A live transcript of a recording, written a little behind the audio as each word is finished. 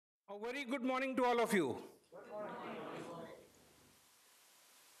A very good morning to all of you.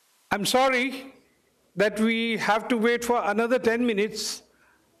 I'm sorry that we have to wait for another 10 minutes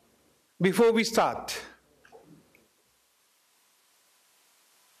before we start.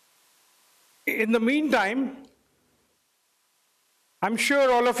 In the meantime, I'm sure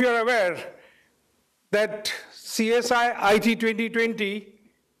all of you are aware that CSI IT 2020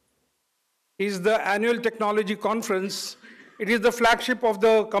 is the annual technology conference. It is the flagship of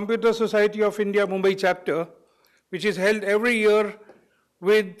the Computer Society of India Mumbai chapter, which is held every year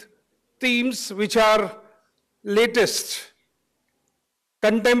with themes which are latest,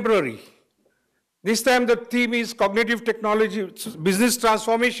 contemporary. This time the theme is cognitive technology, business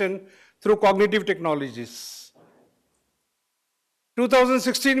transformation through cognitive technologies.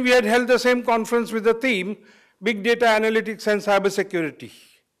 2016, we had held the same conference with the theme, Big Data Analytics and Cybersecurity.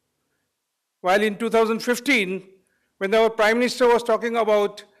 While in 2015, when our Prime Minister was talking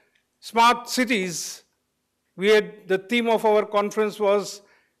about smart cities, the theme of our conference was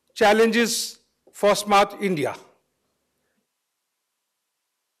Challenges for Smart India.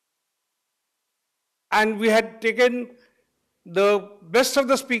 And we had taken the best of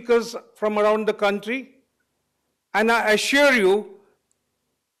the speakers from around the country, and I assure you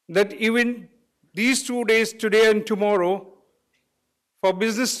that even these 2 days, today and tomorrow, for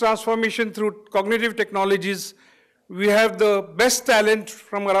business transformation through cognitive technologies, we have the best talent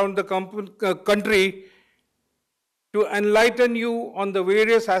from around the country to enlighten you on the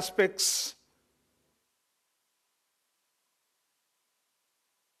various aspects.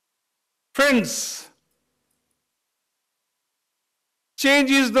 Friends,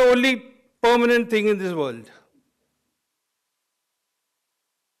 change is the only permanent thing in this world.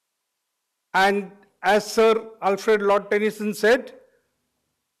 And as Sir Alfred Lord Tennyson said,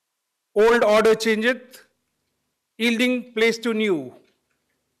 old order changeth, yielding place to new,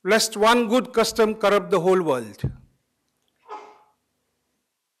 lest one good custom corrupt the whole world.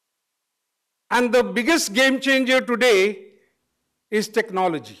 And the biggest game changer today is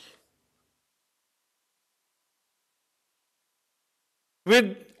technology.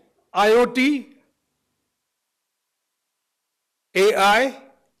 With IoT, AI,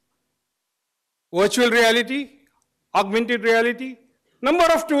 virtual reality, augmented reality, number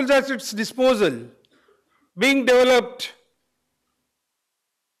of tools at its disposal, being developed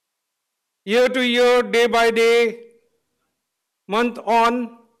year to year, day by day, month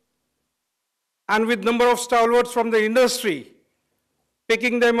on, and with number of stalwarts from the industry,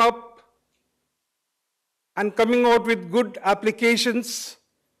 picking them up and coming out with good applications.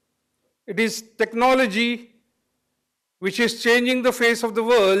 It is technology which is changing the face of the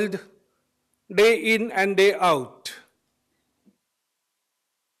world day in and day out.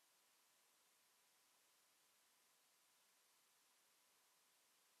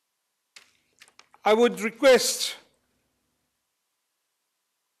 I would request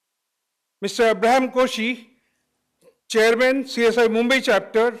Mr. Abraham Koshi, Chairman, CSI Mumbai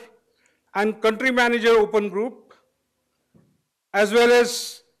Chapter, and Country Manager Open Group, as well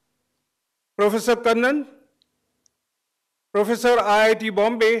as Professor Kannan, Professor IIT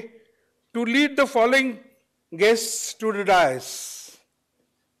Bombay, to lead the following guests to the dais.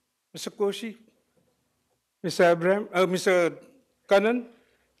 Mr. Koshi, Mr. Kannan.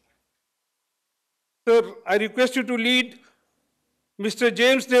 Sir, I request you to lead Mr.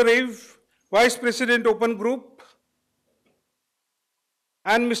 James Derive, Vice President Open Group,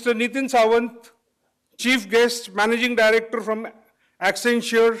 and Mr. Nitin Sawant, Chief Guest, Managing Director from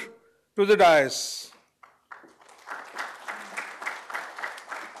Accenture, to the dais.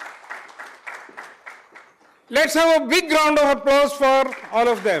 Let's have a big round of applause for all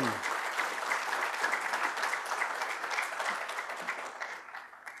of them.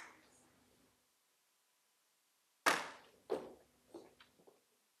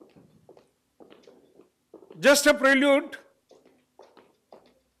 Just a prelude.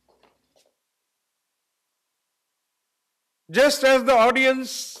 Just as the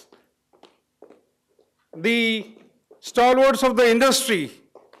audience, the stalwarts of the industry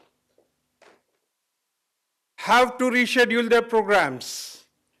have to reschedule their programs.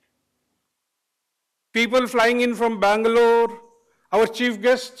 People flying in from Bangalore, our chief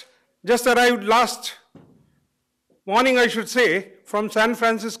guest just arrived last morning, I should say, from San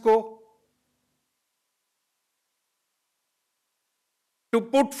Francisco, to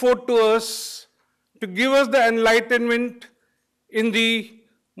put forth to us, to give us the enlightenment in the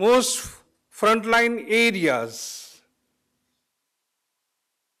most frontline areas.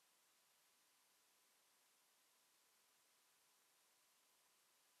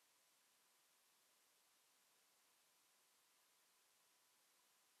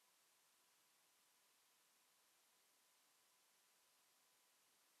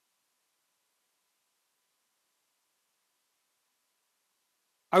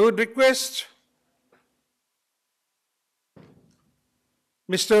 I would request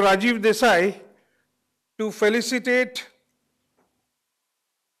Mr. Rajiv Desai to felicitate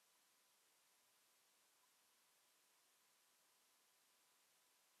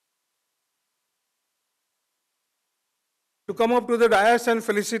to come up to the dais and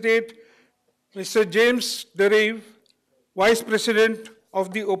felicitate Mr. James Derive, Vice President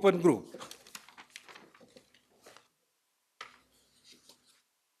of the Open Group.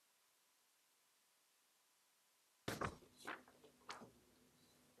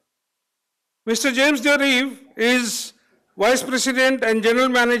 Mr. James Derive is Vice President and General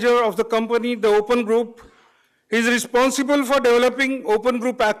Manager of the company, the Open Group. He is responsible for developing Open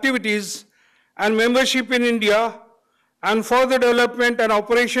Group activities and membership in India and for the development and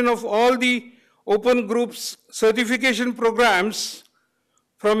operation of all the Open Group's certification programs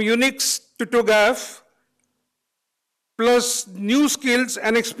from Unix to TOGAF, plus new skills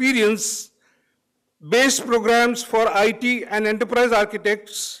and experience-based programs for IT and enterprise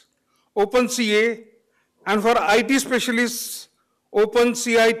architects, Open CA, and for IT specialists, Open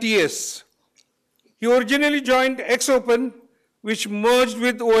CITS. He originally joined X-Open, which merged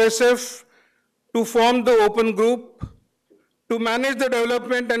with OSF to form the Open Group to manage the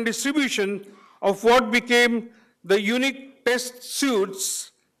development and distribution of what became the unique test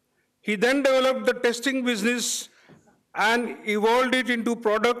suites. He then developed the testing business and evolved it into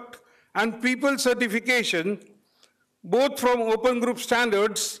product and people certification, both from Open Group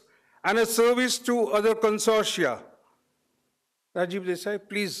standards and a service to other consortia. Rajiv Desai,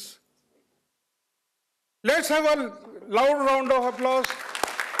 please. Let's have a loud round of applause.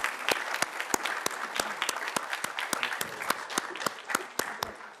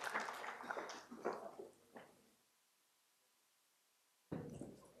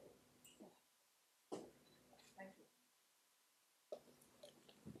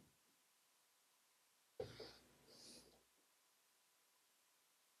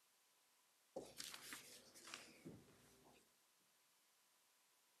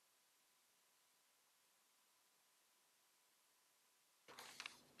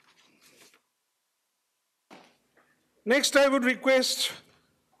 Next, I would request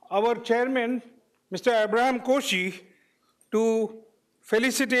our chairman, Mr. Abraham Koshi, to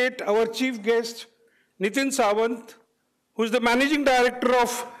felicitate our chief guest, Nitin Sawant, who is the managing director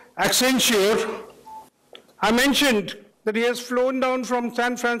of Accenture. I mentioned that he has flown down from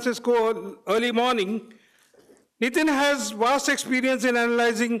San Francisco early morning. Nitin has vast experience in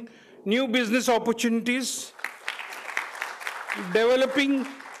analyzing new business opportunities, developing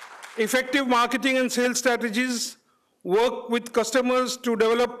effective marketing and sales strategies, work with customers to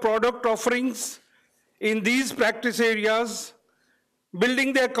develop product offerings in these practice areas,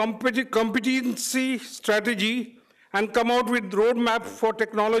 building their competency strategy, and come out with roadmap for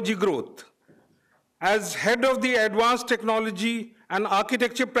technology growth. As head of the advanced technology and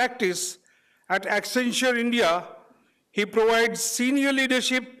architecture practice at Accenture India, he provides senior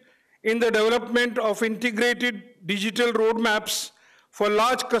leadership in the development of integrated digital roadmaps for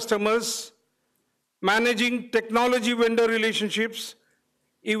large customers, managing technology vendor relationships,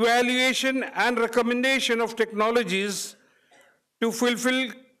 evaluation and recommendation of technologies to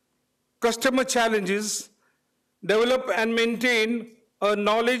fulfill customer challenges, develop and maintain a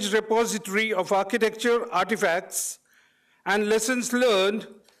knowledge repository of architecture artifacts and lessons learned,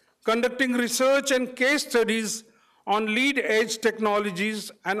 conducting research and case studies on lead-edge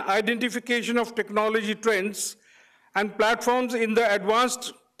technologies and identification of technology trends and platforms in the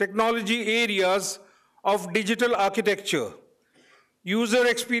advanced technology areas of digital architecture, user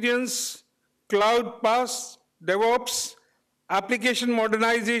experience, cloud PaaS, DevOps, application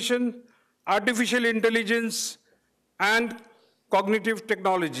modernization, artificial intelligence, and cognitive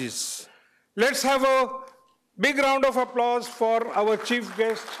technologies. Let's have a big round of applause for our chief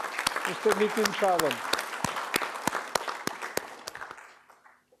guest, Mr. Nitin Sawant.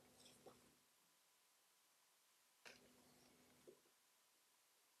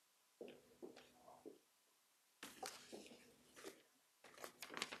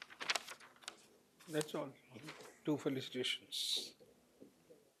 That's all. 2 felicitations.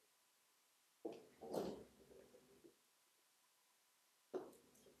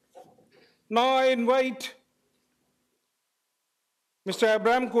 Now I invite Mr.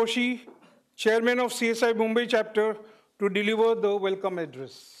 Abraham Koshi, Chairman of CSI Mumbai chapter, to deliver the welcome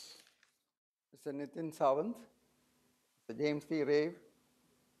address. Mr. Nitin Sawant, Mr. James T. Rave,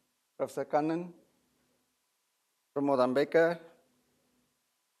 Professor Kannan, Pramod Ambekar,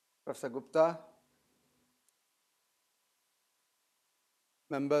 Professor Gupta,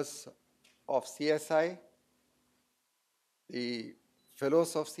 members of CSI, the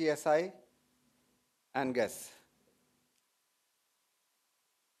fellows of CSI, and guests.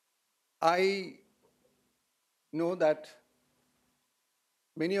 I know that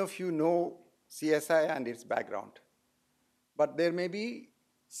many of you know CSI and its background, but there may be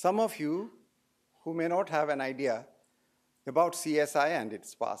some of you who may not have an idea about CSI and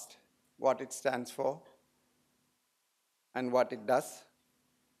its past, what it stands for, and what it does.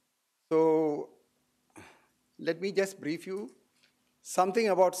 So let me just brief you something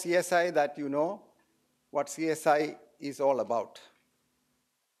about CSI that you know what CSI is all about.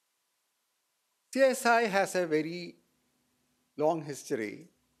 CSI has a very long history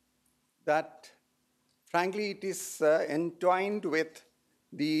that, frankly, it is entwined with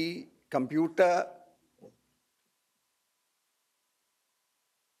the computer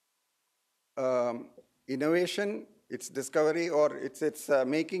innovation, its discovery, or its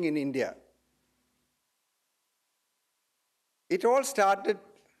making in India. It all started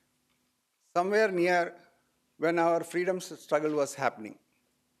somewhere near when our freedom struggle was happening.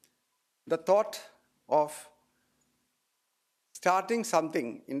 The thought of starting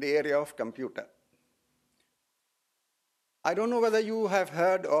something in the area of computer. I don't know whether you have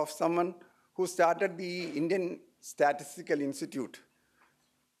heard of someone who started the Indian Statistical Institute.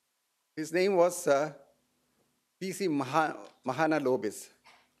 His name was P.C. Mahalanobis.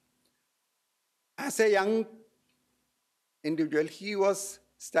 As a young individual, he was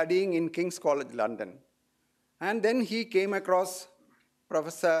studying in King's College, London. And then he came across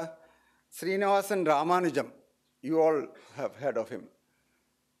Professor Srinivasan Ramanujam. You all have heard of him,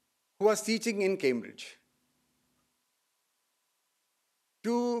 who was teaching in Cambridge.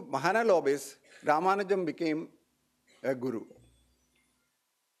 To Mahalanobis, Ramanujam became a guru.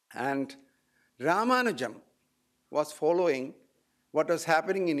 And Ramanujam was following what was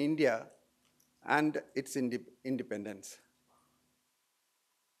happening in India and its independence.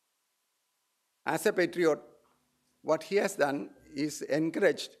 As a patriot, what he has done is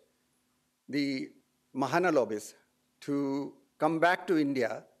encouraged the Mahalanobis to come back to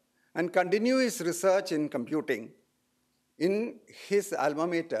India and continue his research in computing in his alma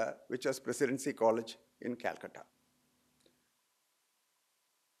mater, which was Presidency College in Calcutta.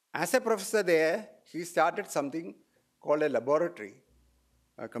 As a professor there, he started something called a laboratory,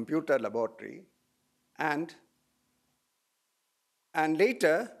 a computer laboratory, and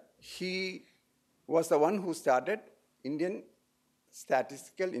later he was the one who started Indian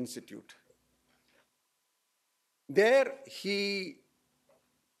Statistical Institute. There he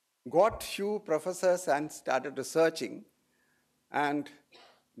got few professors and started researching and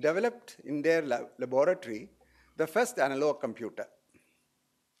developed in their laboratory the first analog computer.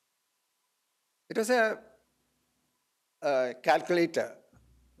 It was a calculator,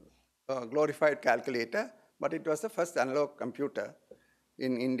 a glorified calculator, but it was the first analog computer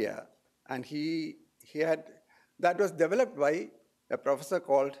in India. And that was developed by a professor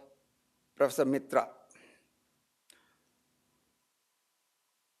called Professor Mitra.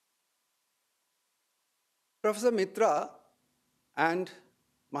 Professor Mitra and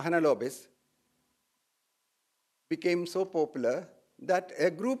Mahalanobis became so popular that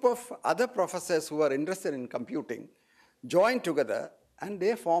a group of other professors who were interested in computing joined together and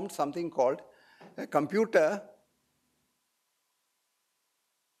they formed something called a computer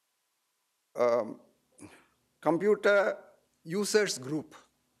users group.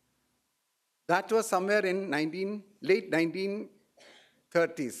 That was somewhere in late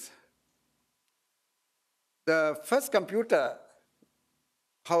 1930s. The first computer,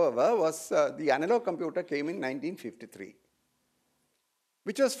 however, was the analog computer came in 1953,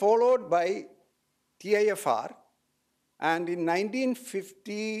 which was followed by TIFR, and in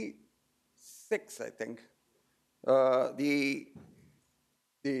 1956, I think, the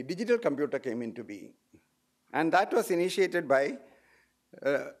digital computer came into being. And that was initiated by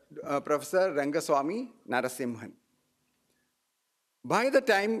Professor Rangaswamy Narasimhan. By the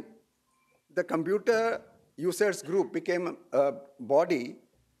time the computer users group became a body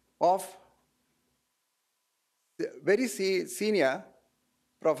of very senior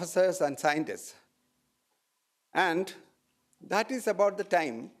professors and scientists. And that is about the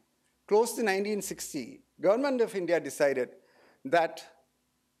time, close to 1960, Government of India decided that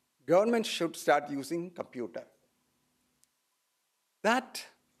government should start using computer. That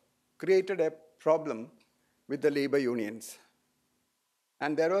created a problem with the labor unions.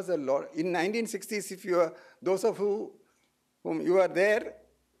 And there was a lot, in 1960s, those of whom you are there,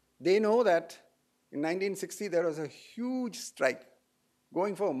 they know that in 1960 there was a huge strike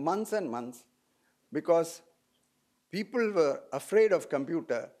going for months and months because people were afraid of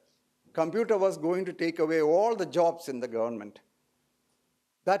computer. Computer was going to take away all the jobs in the government.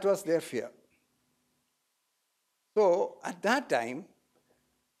 That was their fear. So at that time,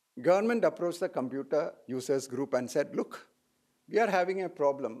 government approached the computer users group and said, look, we are having a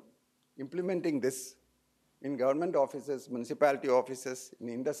problem implementing this in government offices, municipality offices, in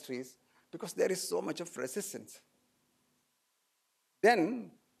industries, because there is so much of resistance.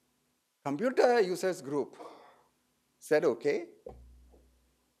 Then computer users group said, okay,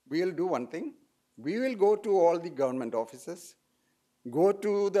 we'll do one thing. We will go to all the government offices, go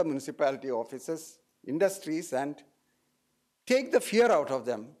to the municipality offices, industries, and take the fear out of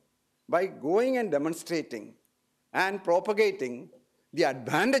them by going and demonstrating and propagating the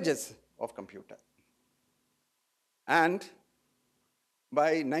advantages of computer. And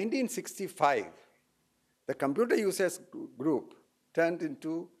by 1965, the computer users group turned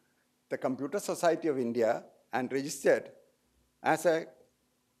into the Computer Society of India and registered as a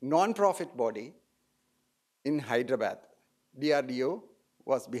non-profit body in Hyderabad. DRDO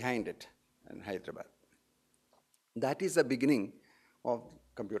was behind it in Hyderabad. That is the beginning of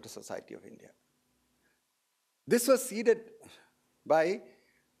Computer Society of India. This was seeded by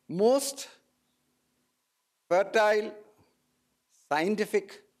most fertile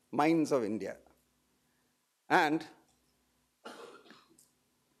scientific minds of India. And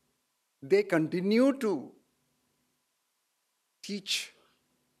they continue to teach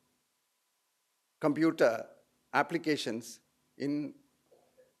computer applications in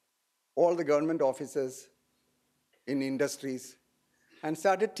all the government offices, in industries, and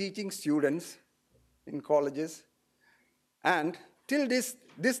started teaching students in colleges. And till this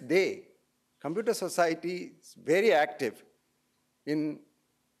day, Computer Society is very active in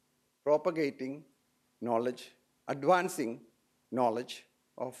propagating knowledge, advancing knowledge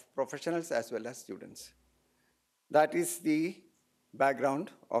of professionals as well as students. That is the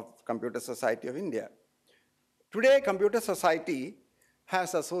background of Computer Society of India. Today, Computer Society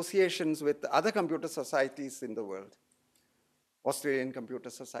has associations with other computer societies in the world. Australian Computer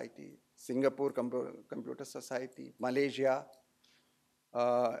Society, Singapore Computer Society, Malaysia,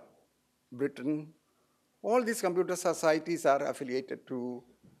 Britain. All these computer societies are affiliated to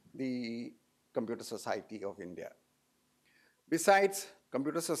the Computer Society of India. Besides,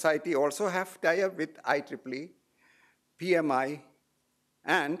 Computer Society also have tie-up with IEEE, PMI,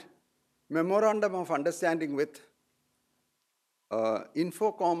 and Memorandum of Understanding with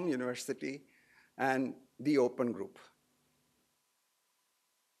Infocom University and the Open Group.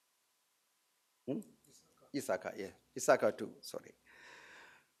 ISACA, yeah, ISACA too, sorry.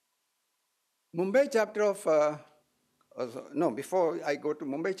 Mumbai chapter of, before I go to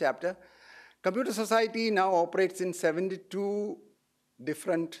Mumbai chapter, Computer Society now operates in 72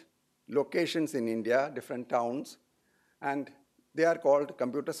 different locations in India, different towns, and they are called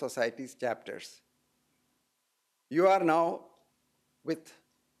Computer Societies chapters. You are now with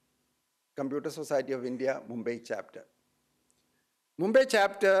Computer Society of India, Mumbai chapter. Mumbai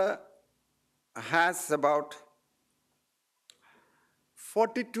chapter has about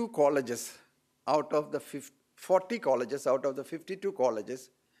 42 colleges out of the 40 colleges out of the 52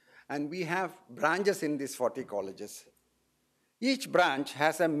 colleges, and we have branches in these 40 colleges. Each branch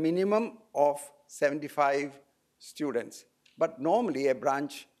has a minimum of 75 students, but normally a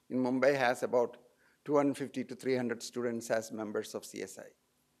branch in Mumbai has about 250 to 300 students as members of CSI.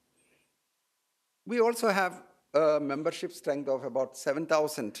 We also have a membership strength of about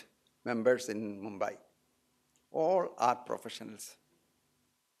 7,000 members in Mumbai. All art professionals.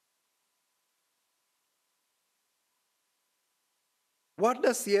 What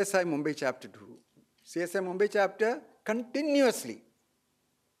does CSI Mumbai chapter do? CSI Mumbai chapter continuously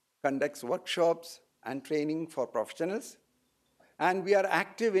conducts workshops and training for professionals, and we are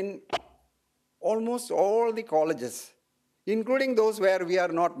active in almost all the colleges, including those where we are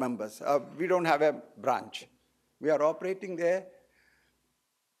not members. We don't have a branch. We are operating there.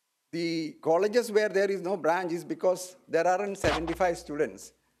 The colleges where there is no branch is because there aren't 75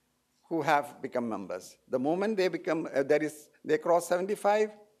 students who have become members. The moment they become, they cross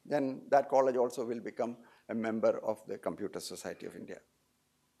 75, then that college also will become a member of the Computer Society of India.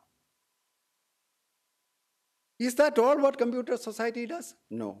 Is that all what Computer Society does?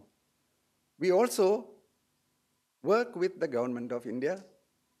 No. We also work with the government of India,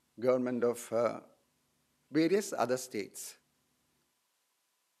 government of various other states.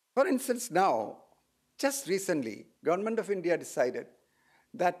 For instance, now, just recently, government of India decided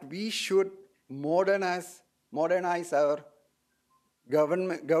that we should modernize our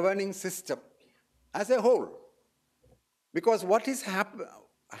governing system as a whole. Because what is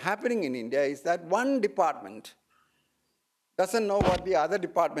happening in India is that one department doesn't know what the other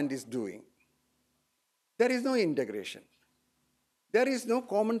department is doing. There is no integration. There is no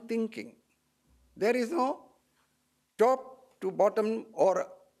common thinking. There is no top to bottom or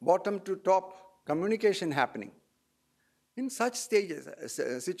bottom to top communication happening. In such stages,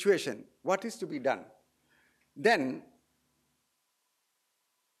 situation, what is to be done? Then,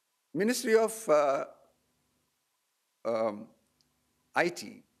 Ministry of IT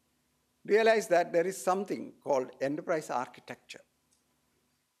realized that there is something called enterprise architecture,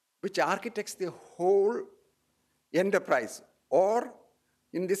 which architects the whole enterprise, or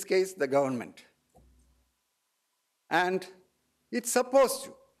in this case, the government. And it's supposed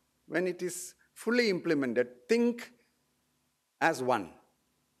to, when it is fully implemented, think as one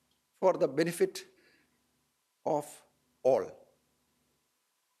for the benefit of all.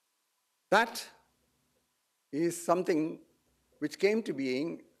 That is something which came to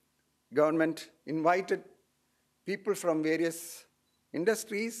being. Government invited people from various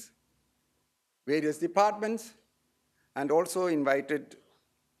industries, various departments, and also invited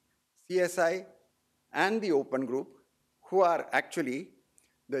CSI and the Open Group, who are actually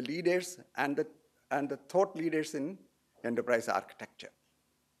the leaders and the thought leaders in enterprise architecture.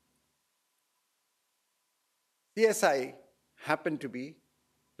 CSI happened to be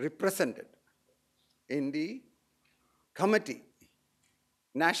represented in the committee,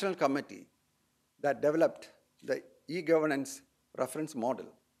 national committee, that developed the e-governance reference model,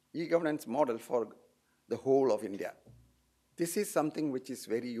 e-governance model for the whole of India. This is something which is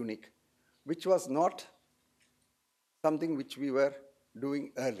very unique, which was not something which we were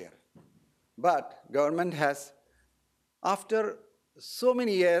doing earlier. But government has, after so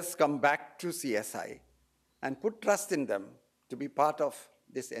many years, come back to CSI and put trust in them to be part of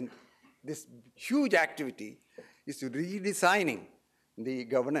this, this huge activity is to redesigning the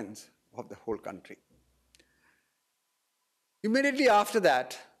governance of the whole country. Immediately after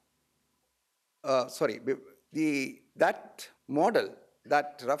that, that model,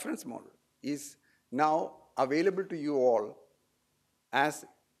 that reference model, is now available to you all as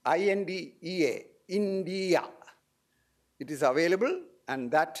INDEA, India. It is available, and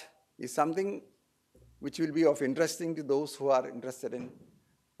that is something which will be of interesting to those who are interested in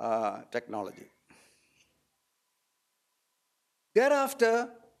technology. Thereafter,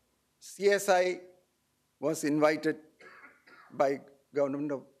 CSI was invited by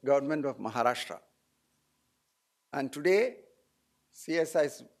government of Maharashtra. And today,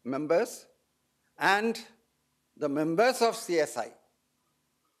 CSI's members and the members of CSI,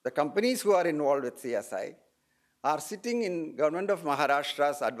 the companies who are involved with CSI, are sitting in government of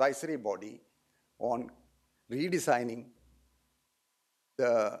Maharashtra's advisory body on redesigning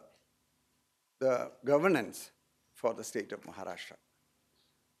the governance for the state of Maharashtra.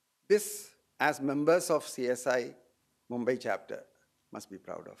 This, as members of CSI Mumbai chapter, must be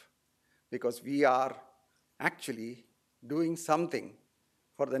proud of, because we are actually doing something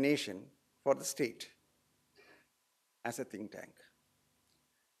for the nation, for the state, as a think tank.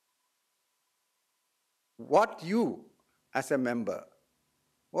 What you, as a member,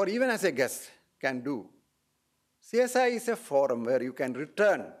 or even as a guest, can do, CSI is a forum where you can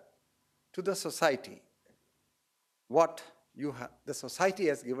return to the society what the society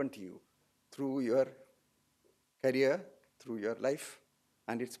has given to you through your career, through your life,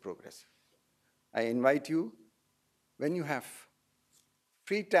 and its progress. I invite you, when you have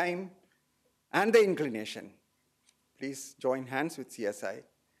free time and the inclination, please join hands with CSI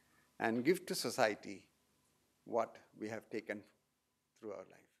and give to society what we have taken through our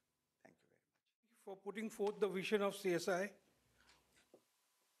life. Thank you very much. For putting forth the vision of CSI.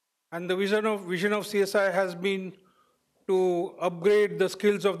 And the vision of CSI has been to upgrade the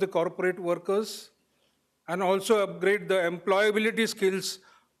skills of the corporate workers and also upgrade the employability skills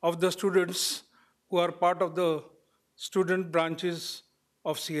of the students who are part of the student branches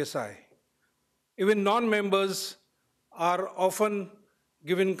of CSI. Even non-members are often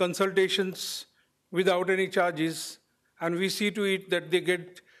given consultations without any charges, and we see to it that they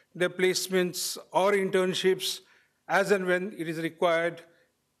get their placements or internships as and when it is required.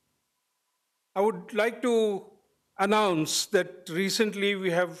 I would like to announce that recently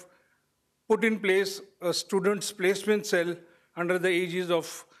we have put in place a students' placement cell under the aegis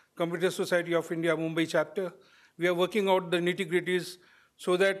of Computer Society of India Mumbai chapter. We are working out the nitty-gritties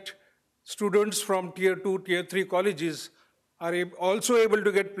so that students from Tier 2, Tier 3 colleges are also able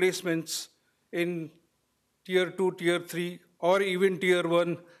to get placements in Tier 2, Tier 3, or even Tier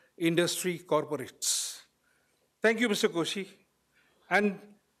 1 industry corporates. Thank you, Mr. Koshi. And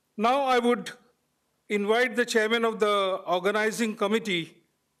now I would invite the chairman of the organizing committee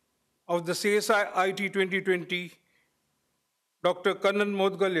of the CSI IT 2020, Dr. Kannan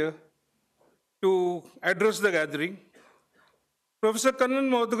Modgalya, to address the gathering. Professor Kannan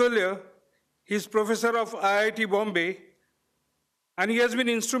Moudgalya, he is professor of IIT Bombay, and he has been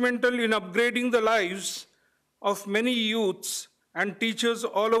instrumental in upgrading the lives of many youths and teachers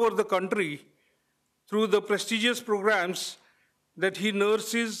all over the country through the prestigious programs that he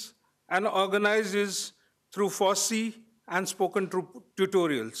nurses and organizes through FOSSI and spoken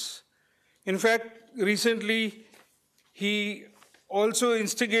tutorials. In fact, recently, he also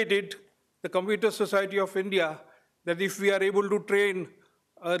instigated the Computer Society of India that if we are able to train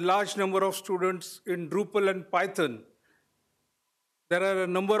a large number of students in Drupal and Python, there are a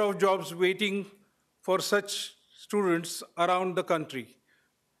number of jobs waiting for such students around the country.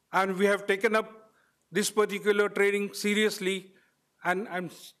 And we have taken up this particular training seriously, and I'm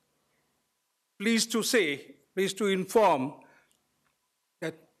pleased to inform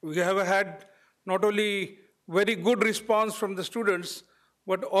that we have had not only very good response from the students,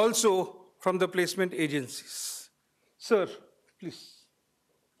 but also from the placement agencies. Sir, please.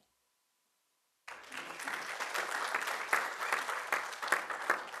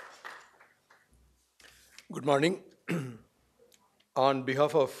 Good morning. On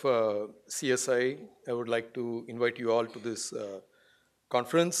behalf of CSI, I would like to invite you all to this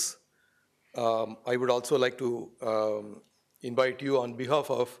conference. I would also like to invite you on behalf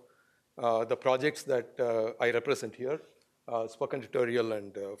of the projects that I represent here, Spoken Tutorial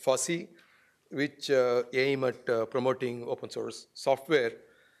and FOSSI, which aim at promoting open source software.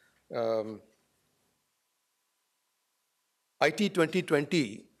 IT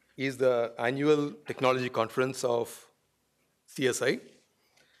 2020 is the annual technology conference of CSI.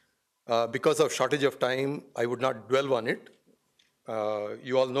 Because of shortage of time, I would not dwell on it.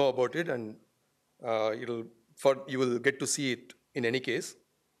 You all know about it, and you will get to see it in any case.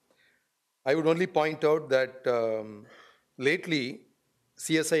 I would only point out that lately,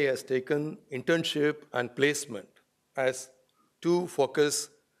 CSI has taken internship and placement as two focus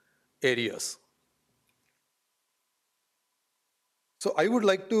areas. So I would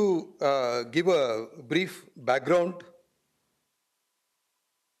like to give a brief background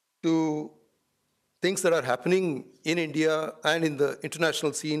to things that are happening in India and in the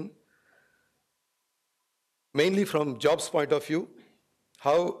international scene, mainly from jobs point of view,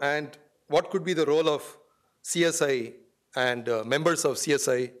 how and what could be the role of CSI and members of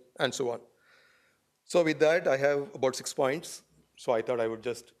CSI and so on. So with that, I have about 6 points, so I thought I would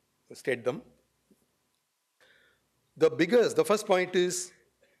just state them. The first point is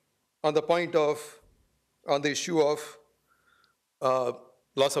on the issue of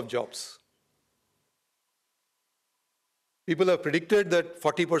loss of jobs. People have predicted that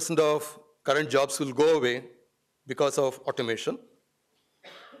 40% of current jobs will go away because of automation.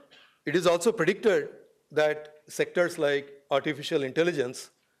 It is also predicted that sectors like artificial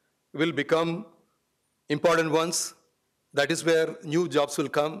intelligence will become important ones. That is where new jobs will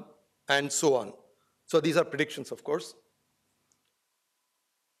come, and so on. So these are predictions, of course.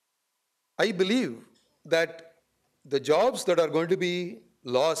 I believe that the jobs that are going to be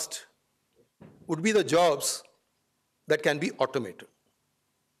lost would be the jobs that can be automated,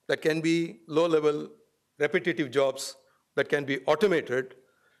 that can be low-level, repetitive jobs that can be automated.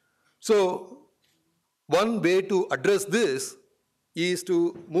 So one way to address this is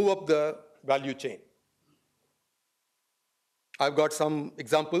to move up the value chain. I've got some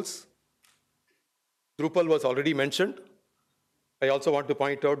examples. Drupal was already mentioned. I also want to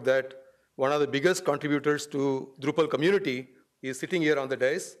point out that one of the biggest contributors to Drupal community is sitting here on the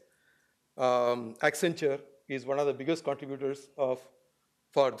dais. Accenture is one of the biggest contributors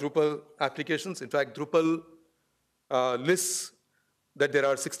for Drupal applications. In fact, Drupal lists that there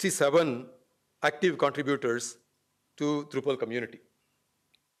are 67 active contributors to Drupal community.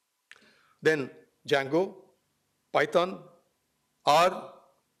 Then Django, Python, R,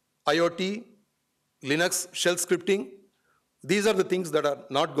 IoT, Linux shell scripting. These are the things that are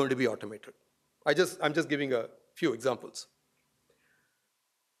not going to be automated. I'm just giving a few examples.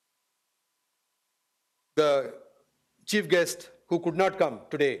 The chief guest who could not come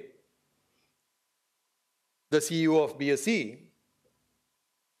today, the CEO of BSE,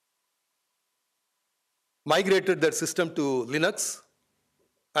 migrated their system to Linux,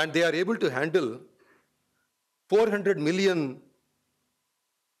 and they are able to handle 400 million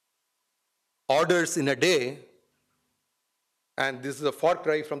orders in a day, and this is a far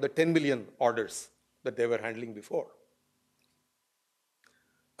cry from the 10 million orders that they were handling before.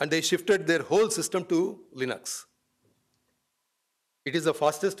 And they shifted their whole system to Linux. It is the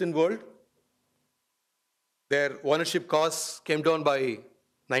fastest in the world. Their ownership costs came down by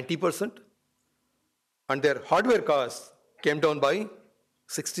 90%, and their hardware costs came down by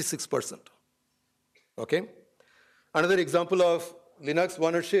 66%. Okay? Another example of Linux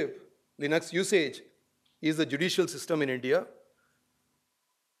ownership, Linux usage, is the judicial system in India.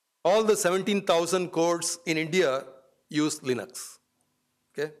 All the 17,000 courts in India use Linux.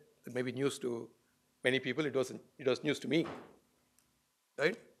 Okay, it may be news to many people. It was news to me,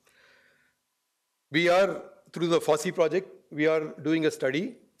 right? We are, through the FOSSI project, we are doing a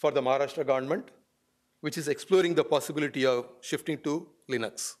study for the Maharashtra government, which is exploring the possibility of shifting to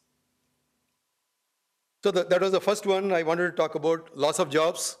Linux. So that was the first one. I wanted to talk about loss of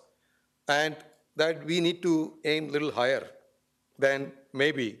jobs, and that we need to aim a little higher. Then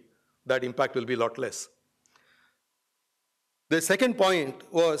maybe that impact will be a lot less. The second point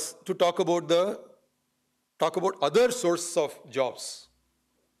was to talk about other sources of jobs,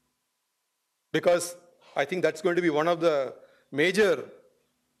 because I think that's going to be one of the major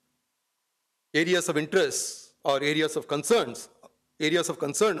areas of interest or areas of concern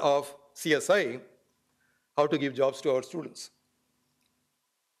of CSI, how to give jobs to our students.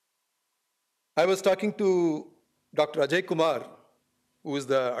 I was talking to Dr. Ajay Kumar, who is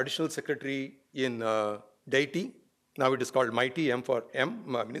the additional secretary in DAITY. Now it is called MIGHTY, M for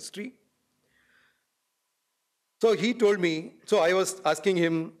Ministry. So he told me, so I was asking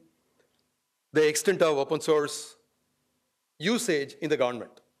him the extent of open source usage in the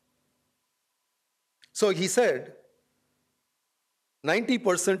government. So he said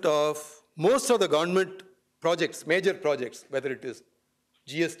 90% of most of the government projects, major projects, whether it is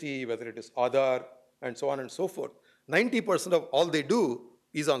GST, whether it is Aadhaar, and so on and so forth, 90% of all they do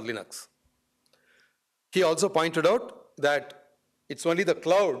is on Linux. He also pointed out that it's only the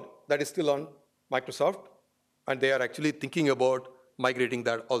cloud that is still on Microsoft, and they are actually thinking about migrating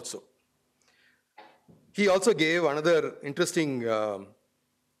that also. He also gave another interesting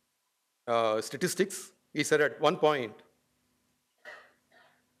statistics. He said at one point,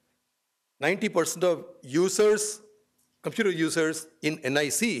 90% of users, computer users in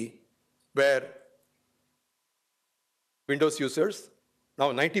NIC were Windows users.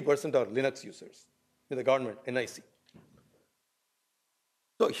 Now 90% are Linux users in the government, NIC.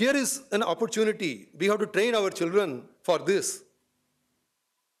 So here is an opportunity. We have to train our children for this.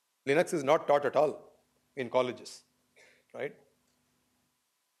 Linux is not taught at all in colleges, right?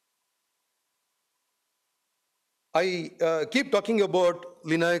 I keep talking about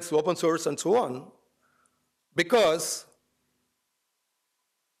Linux, open source, and so on, because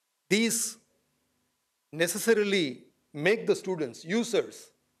these necessarily make the students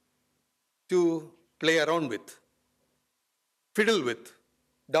users to play around with, fiddle with,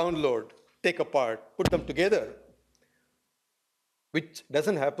 download, take apart, put them together, which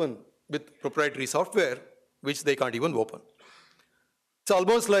doesn't happen with proprietary software, which they can't even open. It's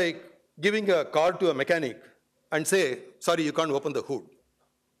almost like giving a car to a mechanic and say, sorry, you can't open the hood.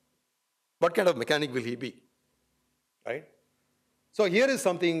 What kind of mechanic will he be, right? So here is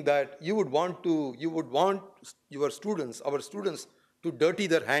something that you would want your students, our students, to dirty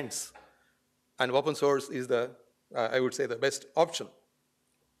their hands. And open source is I would say, the best option.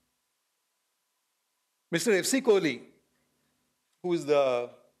 Mr. F.C. Kohli,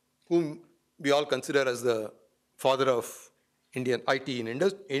 whom we all consider as the father of Indian IT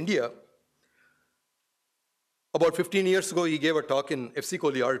in India, about 15 years ago, he gave a talk in F.C.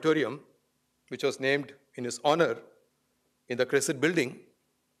 Kohli Auditorium, which was named in his honor in the Crescent building.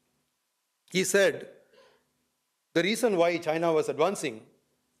 He said the reason why China was advancing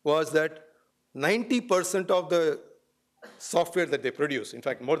was that 90% of the software that they produce, in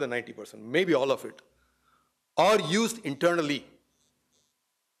fact, more than 90%, maybe all of it, are used internally.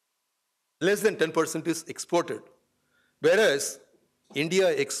 Less than 10% is exported. Whereas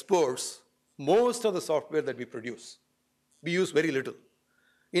India exports most of the software that we produce. We use very little.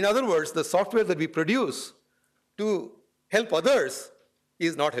 In other words, the software that we produce to help others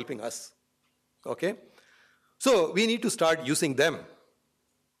is not helping us. Okay? So we need to start using them.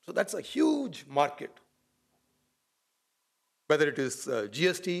 So that's a huge market. Whether it is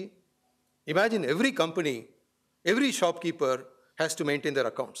GST, imagine every company, every shopkeeper has to maintain their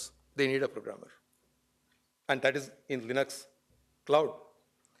accounts. They need a programmer. And that is in Linux cloud.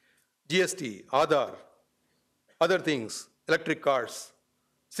 GST, Aadhaar, other things, electric cars,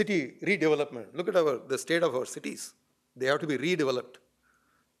 city redevelopment. Look at the state of our cities. They have to be redeveloped.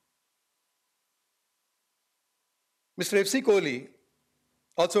 Mr. F.C. Kohli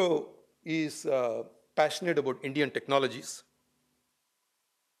also is passionate about Indian technologies.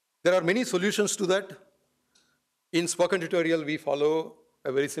 There are many solutions to that. In spoken tutorial, we follow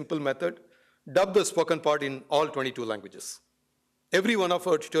a very simple method. Dub the spoken part in all 22 languages. Every one of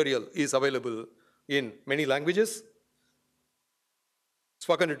our tutorial is available in many languages.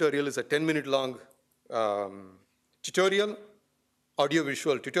 Spoken tutorial is a 10-minute long tutorial,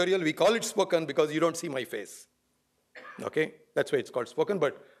 audio-visual tutorial. We call it spoken because you don't see my face. Okay, that's why it's called spoken,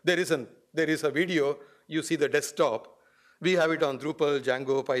 but there is a video, you see the desktop. We have it on Drupal,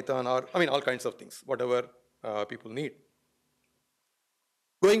 Django, Python, or all kinds of things, whatever people need.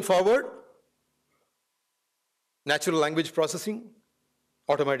 Going forward, natural language processing,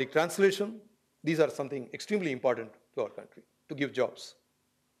 automatic translation, these are something extremely important to our country to give jobs.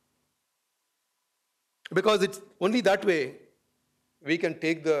 Because it's only that way we can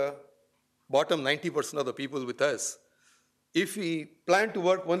take the bottom 90% of the people with us. If we plan to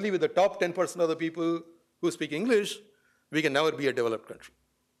work only with the top 10% of the people who speak English, we can never be a developed country.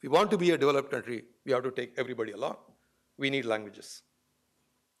 If we want to be a developed country, we have to take everybody along. We need languages.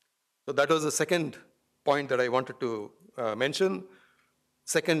 So that was the second point that I wanted to mention.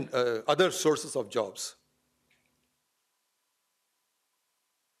 Second, other sources of jobs.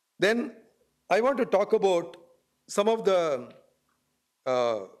 Then I want to talk about some of the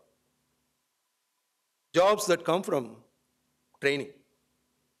jobs that come from training.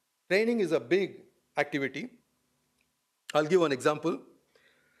 Training is a big activity. I'll give one example.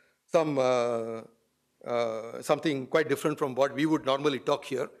 Something quite different from what we would normally talk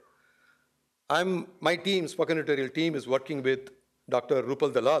here. My team, spoken tutorial team, is working with Dr.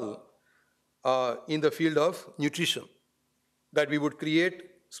 Rupal Dalal in the field of nutrition, that we would create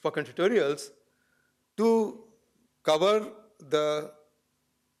spoken tutorials to cover the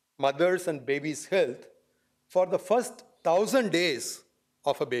mother's and baby's health for the first 1,000 days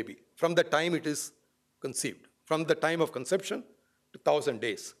of a baby, from the time it is conceived, from the time of conception to 1,000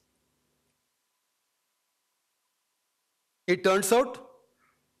 days. It turns out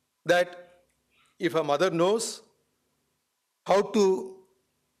that if a mother knows how to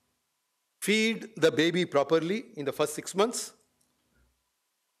feed the baby properly in the first 6 months,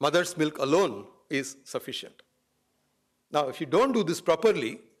 mother's milk alone is sufficient. Now, if you don't do this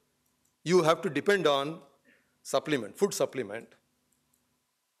properly, you have to depend on supplement, food supplement.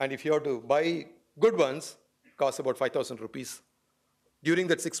 And if you have to buy good ones, it costs about 5,000 rupees during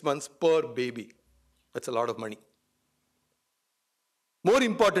that 6 months per baby. That's a lot of money. More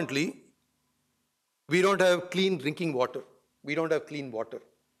importantly, we don't have clean drinking water. We don't have clean water.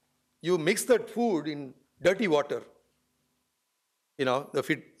 You mix that food in dirty water,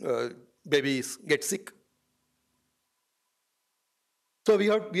 the babies get sick. So we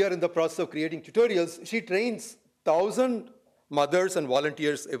are in the process of creating tutorials. She trains 1,000 mothers and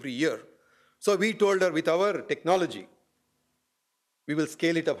volunteers every year. So we told her, with our technology, we will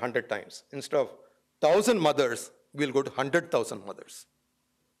scale it up 100 times. Instead of 1,000 mothers, we'll go to 100,000 mothers.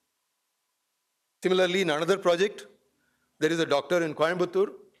 Similarly, in another project, there is a doctor in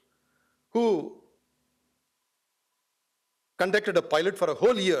Coimbatore who conducted a pilot for a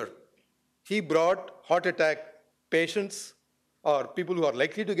whole year. He brought heart attack patients or people who are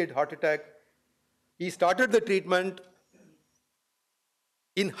likely to get heart attack. He started the treatment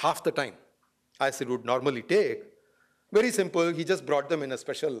in half the time as it would normally take. Very simple. He just brought them in a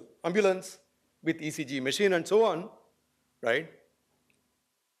special ambulance with ECG machine and so on, right?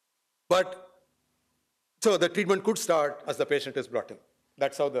 So the treatment could start as the patient is brought in.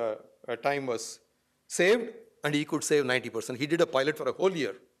 That's how the time was saved, and he could save 90%. He did a pilot for a whole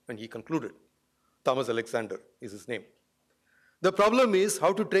year, and he concluded. Thomas Alexander is his name. The problem is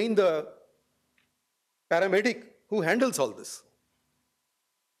how to train the paramedic who handles all this.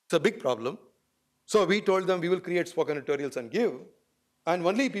 It's a big problem. So we told them we will create spoken tutorials and give, and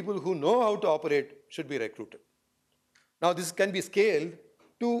only people who know how to operate should be recruited. Now this can be scaled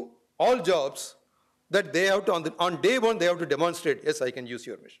to all jobs that they have to, on day one, they have to demonstrate, yes, I can use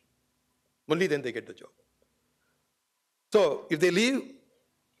your machine. Only then they get the job. So if they leave,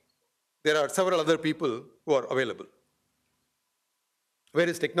 there are several other people who are available. Where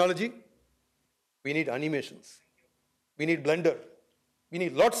is technology? We need animations. We need Blender. We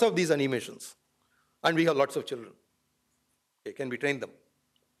need lots of these animations. And we have lots of children. Okay, can we train them?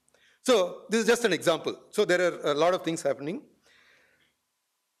 So this is just an example. So there are a lot of things happening.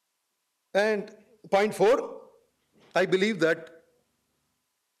 And point 4, I believe that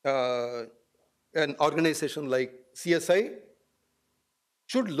an organization like CSI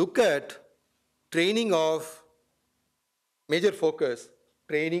should look at training of, major focus,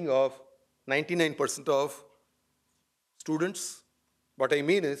 training of 99% of students. What I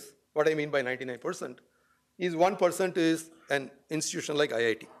mean by 99% is 1% is an institution like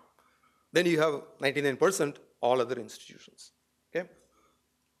IIT. Then you have 99% all other institutions, okay?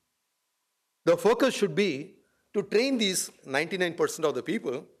 The focus should be to train these 99% of the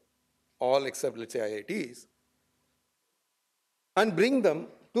people, all except, let's say, IITs, and bring them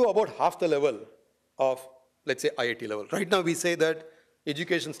to about half the level of let's say IIT level. Right now we say that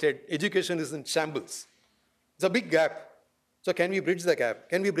education is in shambles. It's a big gap. So can we bridge the gap?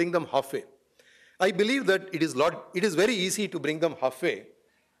 Can we bring them halfway? I believe that it is very easy to bring them halfway.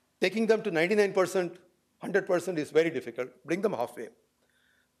 Taking them to 99%, 100% is very difficult. Bring them halfway.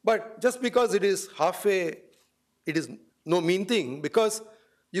 But just because it is halfway, it is no mean thing, because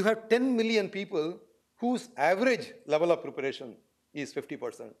you have 10 million people whose average level of preparation is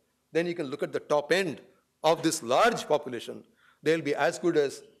 50%. Then you can look at the top end of this large population. They'll be as good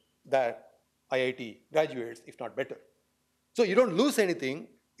as that IIT graduates, if not better. So you don't lose anything.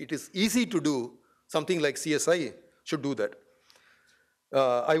 It is easy to do. Something like CSI should do that.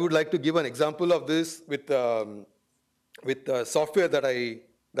 I would like to give an example of this with software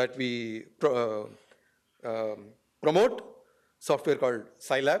that we promote, software called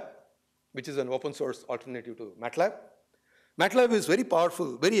Scilab, which is an open source alternative to MATLAB. MATLAB is very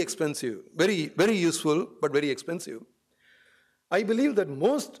powerful, very expensive, very useful, but very expensive. I believe that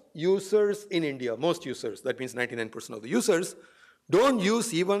most users in India, most users, that means 99% of the users, don't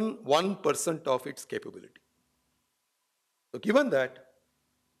use even 1% of its capability. So given that,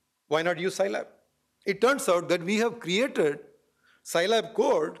 why not use Scilab? It turns out that we have created Scilab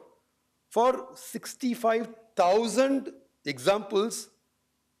code for 65,000 examples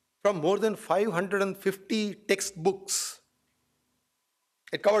from more than 550 textbooks.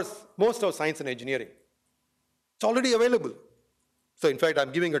 It covers most of science and engineering. It's already available. So in fact,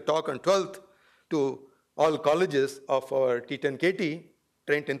 I'm giving a talk on 12th to all colleges of our T10KT,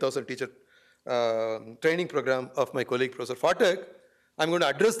 Train 10,000 Teacher training program of my colleague, Professor Phatak. I'm going to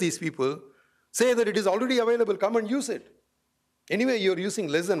address these people, say that it is already available, come and use it. Anyway, you're using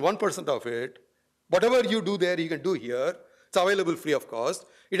less than 1% of it. Whatever you do there, you can do here. It's available free of cost.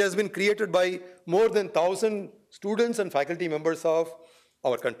 It has been created by more than 1,000 students and faculty members of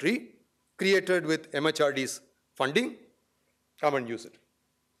our country, created with MHRD's funding. Come and use it.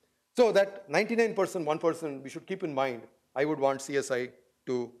 So that 99%, 1%, we should keep in mind. I would want CSI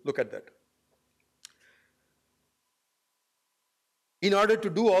to look at that. In order to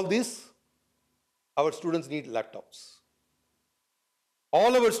do all this, our students need laptops.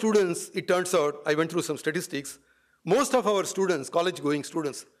 All our students, it turns out, I went through some statistics, most of our students, college-going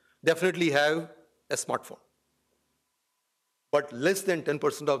students, definitely have a smartphone. But less than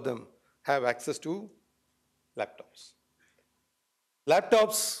 10% of them have access to laptops.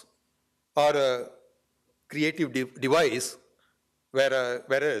 Laptops are a creative device,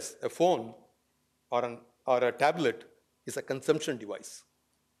 whereas a phone or a tablet is a consumption device.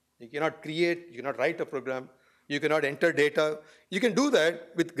 You cannot create, you cannot write a program, you cannot enter data. You can do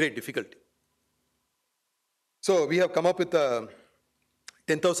that with great difficulty. So we have come up with a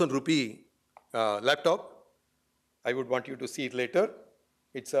 10,000 rupee laptop. I would want you to see it later.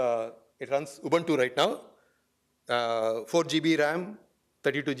 It runs Ubuntu right now. 4 GB RAM,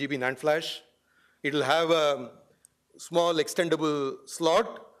 32 GB NAND flash. It will have a small extendable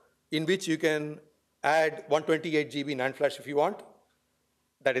slot in which you can add 128 GB NAND flash if you want.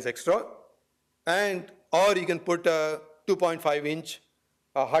 That is extra. Or you can put a 2.5-inch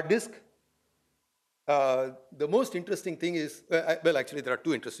hard disk. The most interesting thing is, well, actually there are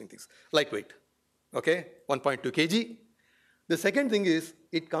two interesting things. Lightweight, okay, 1.2 kg. The second thing is,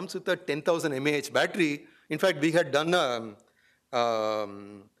 it comes with a 10,000 mAh battery. In fact, we had done,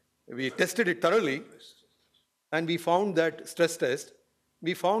 we tested it thoroughly, and we found that, stress test,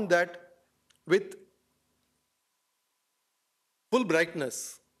 we found that with full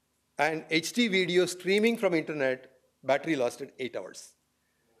brightness and HD video streaming from internet, battery lasted 8 hours.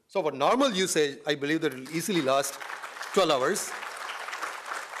 So for normal usage, I believe that it will easily last 12 hours,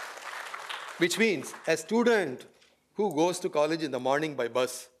 which means a student who goes to college in the morning by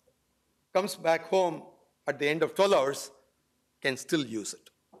bus, comes back home at the end of 12 hours, can still use it.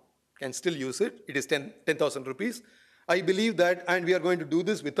 Can still use it. It is 10,000 rupees. I believe that, and we are going to do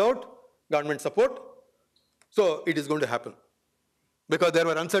this without government support. So it is going to happen. Because there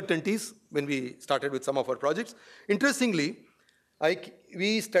were uncertainties when we started with some of our projects. Interestingly,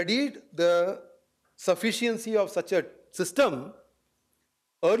 we studied the sufficiency of such a system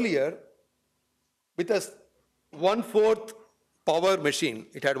earlier with a 1/4 power machine.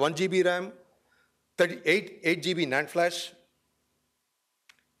 It had 1 GB RAM, 8 GB NAND flash.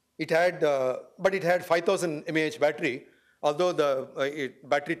 It had, but it had 5,000 mAh battery, although the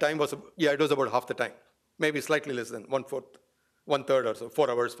battery time was, it was about half the time, maybe slightly less than 1/4, 1/3 or so, 4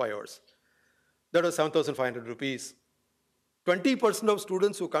 hours, 5 hours. That was 7,500 rupees. 20% of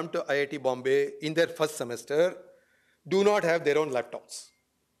students who come to IIT Bombay in their first semester do not have their own laptops.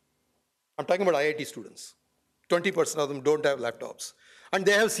 I'm talking about IIT students. 20% of them don't have laptops. And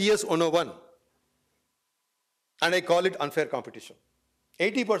they have CS 101. And I call it unfair competition.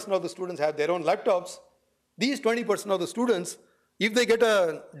 80% of the students have their own laptops. These 20% of the students, if they get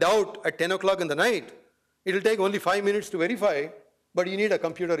a doubt at 10 o'clock in the night, it'll take only 5 minutes to verify, but you need a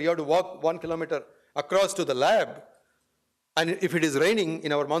computer. You have to walk 1 kilometer across to the lab. And if it is raining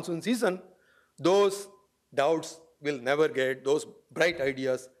in our monsoon season, those doubts will never get, those bright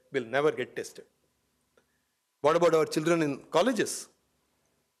ideas will never get tested. What about our children in colleges?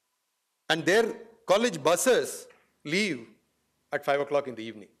 And their college buses leave at 5 o'clock in the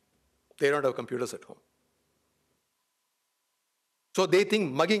evening. They don't have computers at home. So they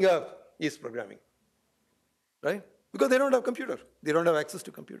think mugging up is programming, right? Because they don't have computer. They don't have access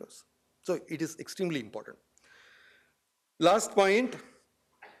to computers. So it is extremely important. Last point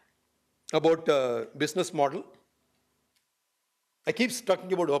about business model. I keep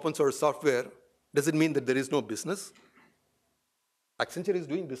talking about open source software. Does it mean that there is no business? Accenture is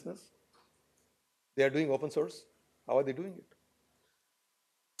doing business. They are doing open source. How are they doing it?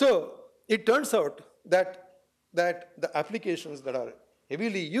 So it turns out that the applications that are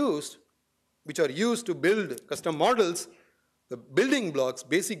heavily used, which are used to build custom models, the building blocks,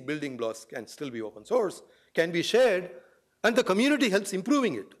 basic building blocks can still be open source, can be shared, and the community helps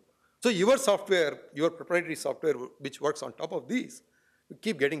improving it. So your software, your proprietary software, which works on top of these, will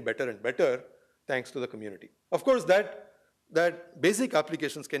keep getting better and better thanks to the community. Of course, that basic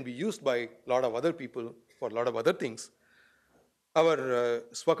applications can be used by a lot of other people for a lot of other things. Our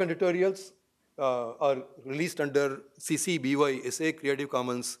spoken tutorials are released under CC BY SA Creative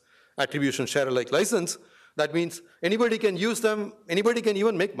Commons Attribution Share Alike license. That means anybody can use them, anybody can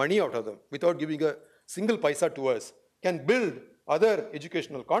even make money out of them without giving a single paisa to us, can build other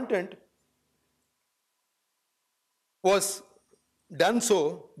educational content. Was done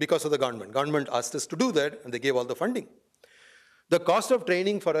so because of the government. Government asked us to do that, and they gave all the funding. The cost of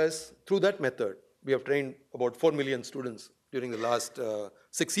training for us through that method, we have trained about 4 million students during the last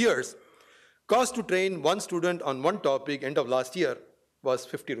 6 years. Cost to train one student on one topic end of last year was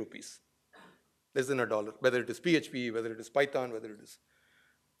 50 rupees, less than $1, whether it is PHP, whether it is Python, whether it is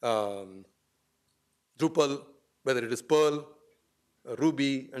Drupal, whether it is Perl,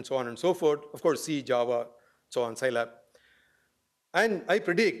 Ruby, and so on and so forth. Of course, C, Java, so on, Scilab. And I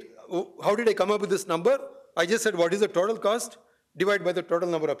predict, how did I come up with this number? I just said, what is the total cost? Divide by the total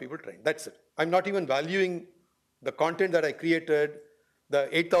number of people trained. That's it. I'm not even valuing the content that I created, the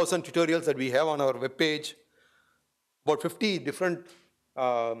 8,000 tutorials that we have on our webpage, about 50 different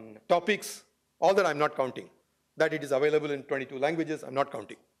topics, all that I'm not counting. That it is available in 22 languages, I'm not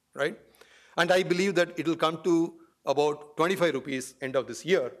counting, right? And I believe that it will come to about 25 rupees end of this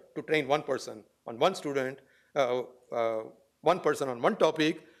year to train one person on one student, one person on one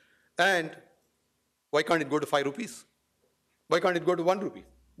topic, and why can't it go to 5 rupees? Why can't it go to 1 rupee?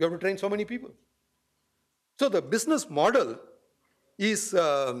 You have to train so many people. So the business model is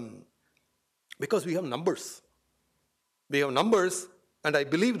because we have numbers. We have numbers, and I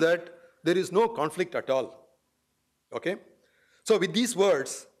believe that there is no conflict at all. Okay? So with these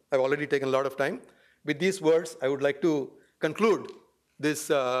words, I've already taken a lot of time. With these words, I would like to conclude this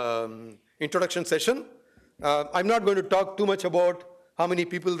introduction session. I'm not going to talk too much about how many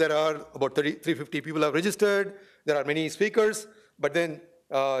people there are. About 350 people have registered. There are many speakers, but then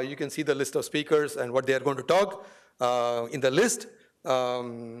you can see the list of speakers and what they are going to talk in the list.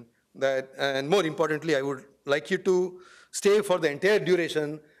 And more importantly, I would like you to stay for the entire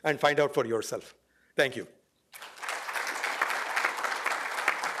duration and find out for yourself. Thank you.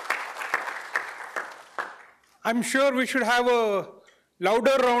 I'm sure we should have a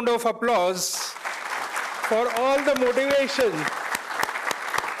louder round of applause for all the motivation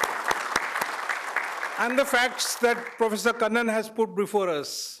and the facts that Professor Kannan has put before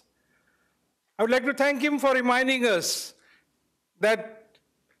us. I would like to thank him for reminding us that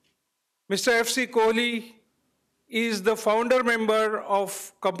Mr. F.C. Kohli is the founder member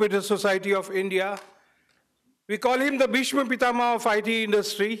of Computer Society of India. We call him the Bhishma Pitama of IT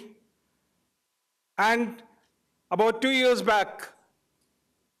industry. And about 2 years back,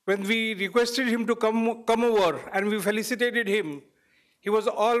 when we requested him to come over and we felicitated him, he was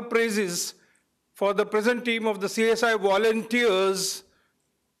all praises for the present team of the CSI volunteers.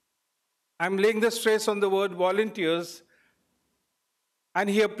 I'm laying the stress on the word volunteers. And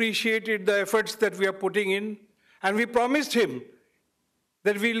he appreciated the efforts that we are putting in. And we promised him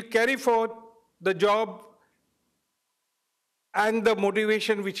that we'll carry forth the job and the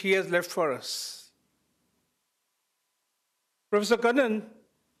motivation which he has left for us. Professor Kannan,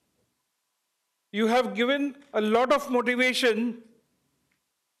 you have given a lot of motivation,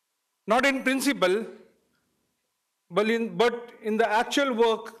 not in principle, but in the actual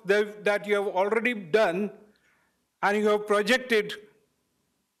work that you have already done, and you have projected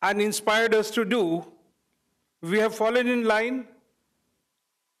and inspired us to do, we have fallen in line,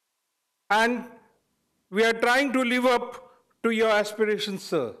 and we are trying to live up to your aspirations,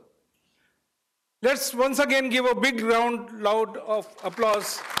 sir. Let's once again give a big round of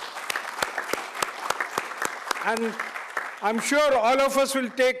applause. And I'm sure all of us will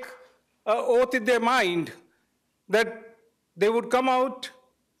take an oath in their mind that they would come out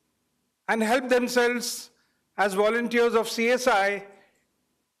and help themselves as volunteers of CSI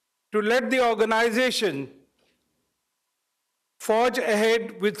to let the organization forge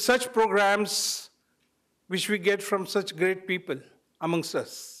ahead with such programs which we get from such great people amongst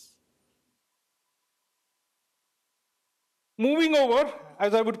us. Moving over,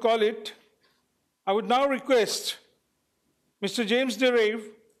 as I would call it, I would now request Mr. James DeRave,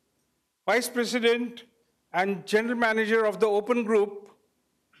 Vice President and General Manager of the Open Group.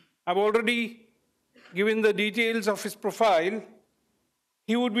 I've already given the details of his profile.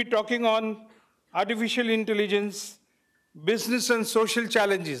 He would be talking on artificial intelligence, business and social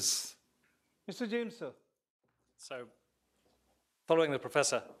challenges. Mr. James, sir. So, following the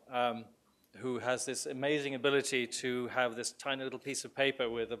professor, who has this amazing ability to have this tiny little piece of paper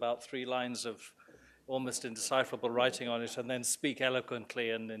with about 3 lines of almost indecipherable writing on it, and then speak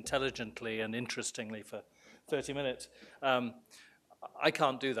eloquently and intelligently and interestingly for 30 minutes. I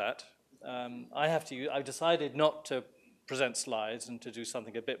can't do that. I've decided not to present slides and to do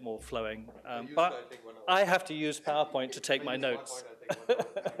something a bit more flowing. But I have to use PowerPoint to take my notes.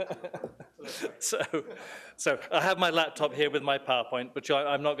 So I have my laptop here with my PowerPoint, but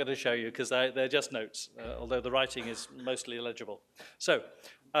I'm not going to show you because they're just notes, although the writing is mostly illegible. So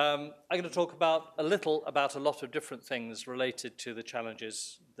I'm going to talk a little about a lot of different things related to the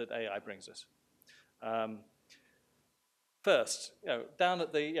challenges that AI brings us. First, down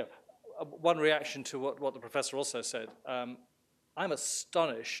at the, one reaction to what the professor also said, I'm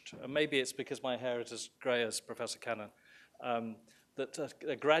astonished, and maybe it's because my hair is as grey as Professor Cannon, that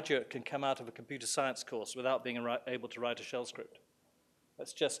a graduate can come out of a computer science course without being able to write a shell script.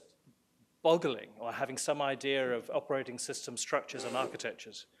 That's just boggling, or having some idea of operating system structures and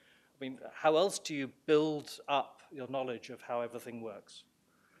architectures. I mean, how else do you build up your knowledge of how everything works?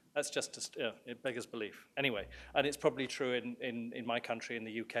 That's just, it beggars belief. Anyway, and it's probably true in my country, in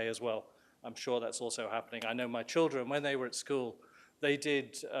the UK as well. I'm sure that's also happening. I know my children, when they were at school, they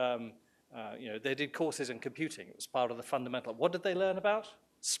did, they did courses in computing. It was part of the fundamental. What did they learn about?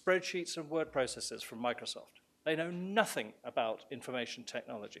 Spreadsheets and word processors from Microsoft. They know nothing about information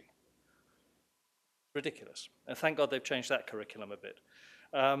technology. Ridiculous. And thank God they've changed that curriculum a bit.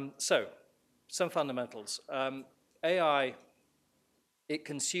 So, some fundamentals. AI, it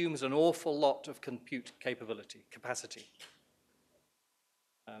consumes an awful lot of compute capacity.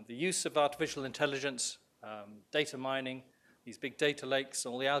 The use of artificial intelligence, data mining, these big data lakes,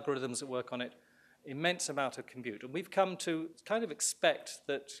 all the algorithms that work on it, immense amount of compute. And we've come to kind of expect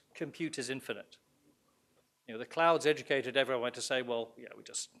that compute is infinite. The cloud's educated everyone to say, well, yeah, we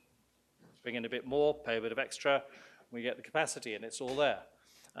just bring in a bit more, pay a bit of extra, we get the capacity, and it's all there.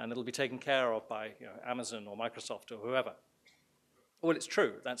 And it'll be taken care of by Amazon or Microsoft or whoever. Well, it's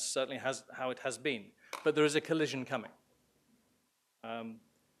true. That's certainly how it has been. But there is a collision coming.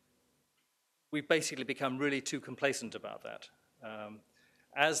 We've basically become really too complacent about that.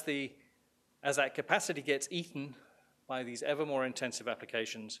 As that capacity gets eaten by these ever more intensive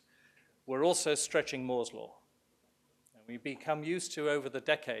applications, we're also stretching Moore's law. And we've become used to, over the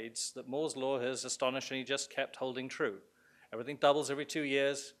decades, that Moore's law has astonishingly just kept holding true. Everything doubles every 2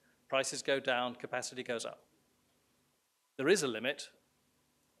 years, prices go down, capacity goes up. There is a limit.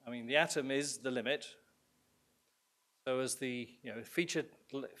 I mean, the atom is the limit. So as the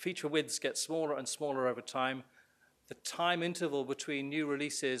feature widths get smaller and smaller over time, the time interval between new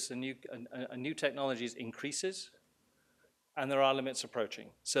releases and new technologies increases, and there are limits approaching.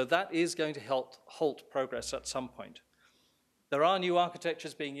 So that is going to halt progress at some point. There are new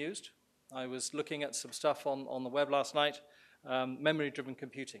architectures being used. I was looking at some stuff on the web last night, memory-driven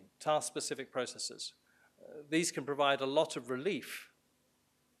computing, task-specific processors. These can provide a lot of relief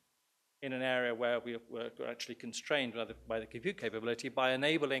in an area where we're actually constrained by the compute capability by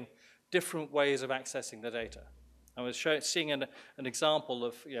enabling different ways of accessing the data. I was seeing an example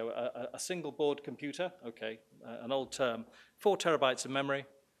of a single board computer, an old term, 4 terabytes of memory,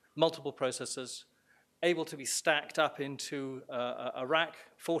 multiple processors, able to be stacked up into a rack,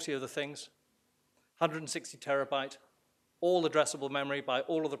 40 of the things, 160 terabyte, all addressable memory by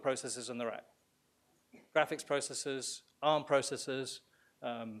all of the processors in the rack. Graphics processors, ARM processors,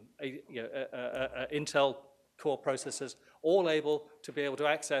 Intel core processors, all able to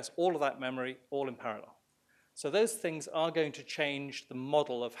access all of that memory, all in parallel. So those things are going to change the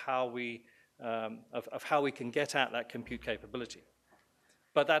model of how we can get at that compute capability.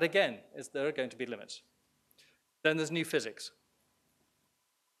 But that, again, there are going to be limits. Then there's new physics.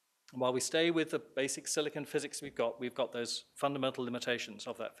 And while we stay with the basic silicon physics we've got those fundamental limitations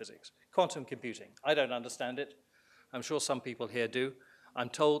of that physics. Quantum computing, I don't understand it. I'm sure some people here do. I'm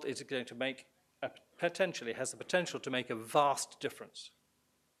told it's going to has the potential to make a vast difference.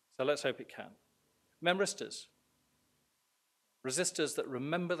 So let's hope it can. Memristors. Resistors that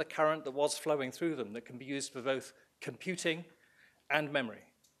remember the current that was flowing through them, that can be used for both computing and memory.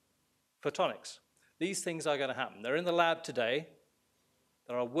 Photonics. These things are going to happen. They're in the lab today.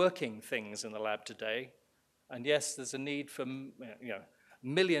 There are working things in the lab today. And yes, there's a need for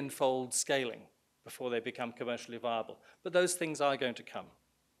million-fold scaling before they become commercially viable. But those things are going to come.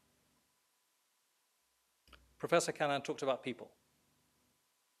 Professor Cannan talked about people.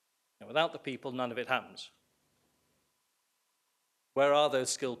 And without the people, none of it happens. Where are those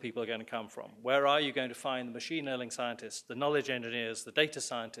skilled people going to come from? Where are you going to find the machine learning scientists, the knowledge engineers, the data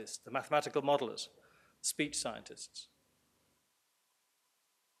scientists, the mathematical modelers, the speech scientists?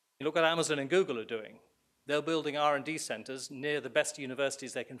 You look what Amazon and Google are doing. They're building R&D centers near the best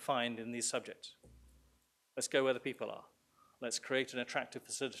universities they can find in these subjects. Let's go where the people are. Let's create an attractive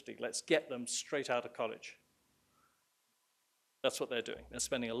facility. Let's get them straight out of college. That's what they're doing. They're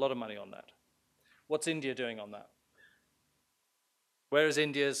spending a lot of money on that. What's India doing on that? Where is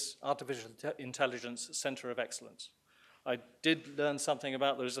India's artificial intelligence center of excellence? I did learn something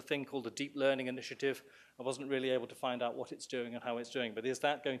about, there's a thing called the Deep Learning Initiative. I wasn't really able to find out what it's doing and how it's doing, but is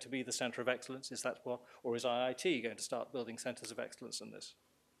that going to be the center of excellence? Is that what, or is IIT going to start building centers of excellence in this?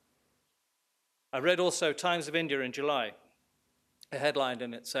 I read also Times of India in July, a headline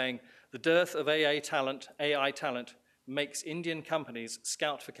in it saying, the dearth of AI talent makes Indian companies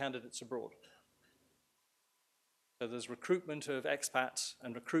scout for candidates abroad. So there's recruitment of expats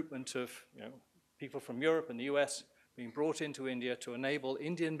and recruitment of people from Europe and the US being brought into India to enable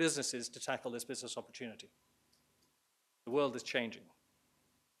Indian businesses to tackle this business opportunity. The world is changing.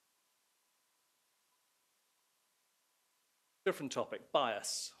 Different topic,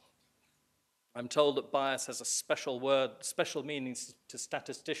 bias. I'm told that bias has a special meaning to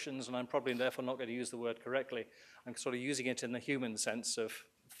statisticians, and I'm probably therefore not going to use the word correctly. I'm sort of using it in the human sense of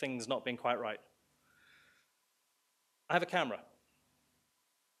things not being quite right. I have a camera.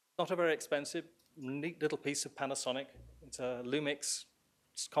 Not a very expensive, neat little piece of Panasonic. It's a Lumix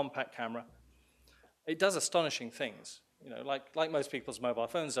compact camera. It does astonishing things. Like most people's mobile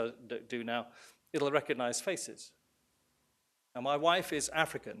phones do now, it'll recognize faces. Now, my wife is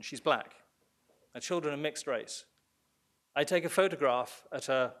African, she's black. Our children are mixed race. I take a photograph at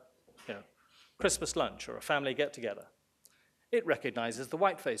a Christmas lunch or a family get-together. It recognizes the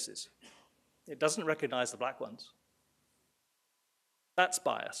white faces. It doesn't recognize the black ones. That's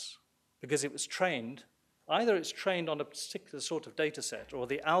bias, because it was trained, either it's trained on a particular sort of data set, or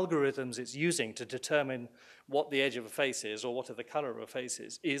the algorithms it's using to determine what the edge of a face is or what the color of a face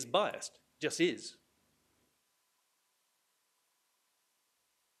is biased, just is.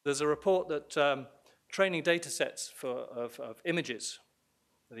 There's a report that training data sets of images,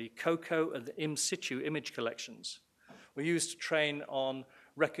 the COCO and the in situ image collections, were used to train on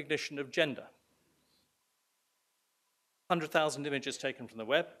recognition of gender. 100,000 images taken from the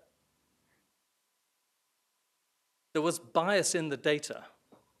web. There was bias in the data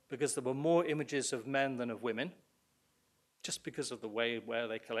because there were more images of men than of women, just because of the way where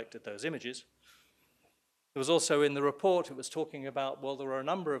they collected those images. There was also in the report, it was talking about, well, there were a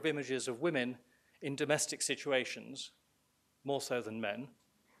number of images of women in domestic situations, more so than men,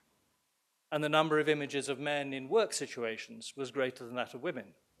 and the number of images of men in work situations was greater than that of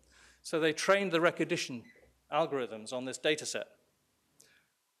women. So they trained the recognition algorithms on this data set.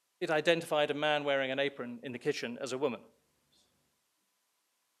 It identified a man wearing an apron in the kitchen as a woman.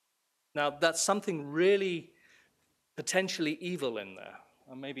 Now, that's something really potentially evil in there.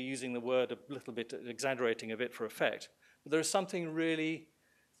 I may be using the word a little bit, exaggerating a bit for effect, but there is something really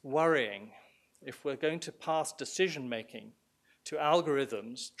worrying if we're going to pass decision-making to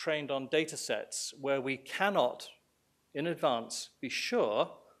algorithms trained on data sets where we cannot, in advance, be sure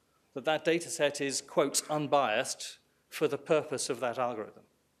that that data set is, quote, unbiased for the purpose of that algorithm.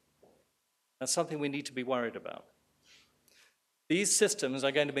 That's something we need to be worried about. These systems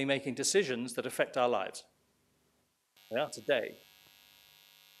are going to be making decisions that affect our lives. They are today.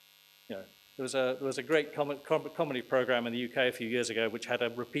 There was a great comedy program in the UK a few years ago which had a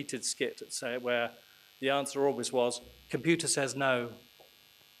repeated skit where the answer always was, computer says no.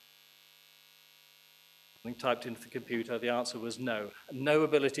 something typed into the computer, the answer was no. No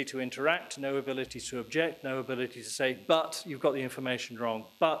ability to interact, no ability to object, no ability to say, but you've got the information wrong,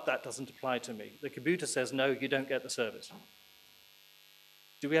 but that doesn't apply to me. The computer says, no, you don't get the service.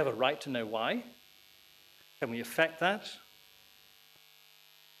 Do we have a right to know why? Can we affect that?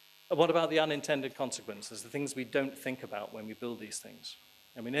 And what about the unintended consequences, the things we don't think about when we build these things?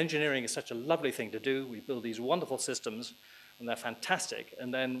 I mean, engineering is such a lovely thing to do. We build these wonderful systems, and they're fantastic,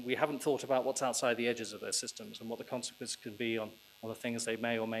 and then we haven't thought about what's outside the edges of those systems and what the consequences could be on the things they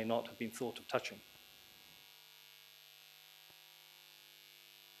may or may not have been thought of touching.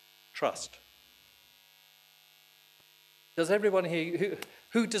 Trust. Does everyone here,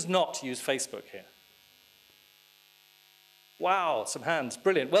 who does not use Facebook here? Wow, some hands,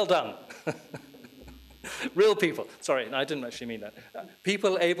 brilliant, well done. Real people, sorry, I didn't actually mean that.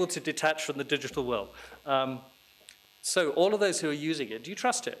 People able to detach from the digital world. So all of those who are using it, do you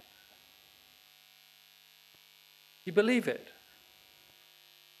trust it? Do you believe it?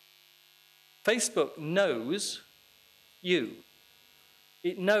 Facebook knows you.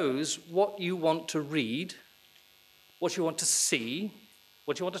 It knows what you want to read, what you want to see,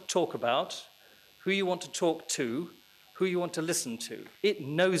 what you want to talk about, who you want to talk to, who you want to listen to. It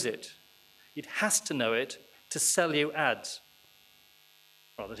knows it. It has to know it to sell you ads.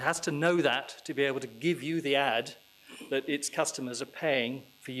 Well, it has to know that to be able to give you the ad that its customers are paying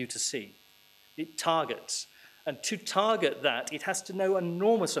for you to see. It targets. And to target that, it has to know an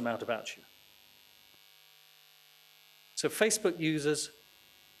enormous amount about you. So Facebook users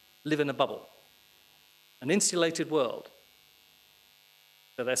live in a bubble, an insulated world.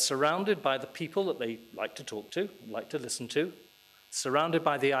 So they're surrounded by the people that they like to talk to, like to listen to, surrounded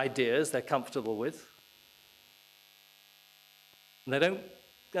by the ideas they're comfortable with. And they don't,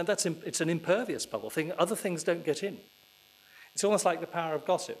 and it's an impervious bubble. Other things don't get in. It's almost like the power of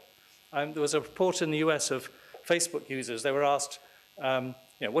gossip. There was a report in the US of Facebook users. They were asked,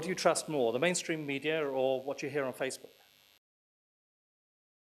 what do you trust more, the mainstream media or what you hear on Facebook?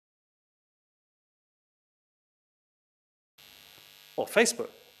 Well, Facebook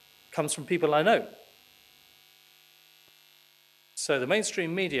comes from people I know. So the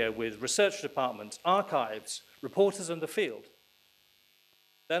mainstream media with research departments, archives, reporters in the field,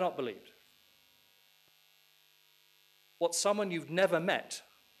 they're not believed. What someone you've never met,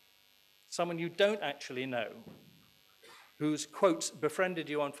 someone you don't actually know, who's, quote, befriended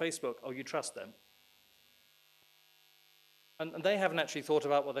you on Facebook, oh, you trust them. And they haven't actually thought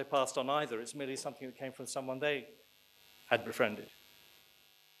about what they passed on either. It's merely something that came from someone they had befriended.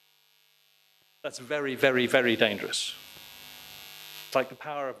 That's very, very, very dangerous. It's like the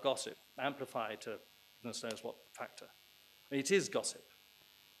power of gossip, amplified to goodness knows what factor. It is gossip.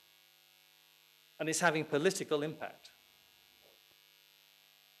 And it's having political impact.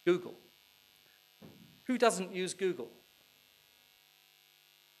 Google. Who doesn't use Google?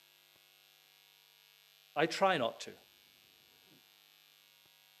 I try not to.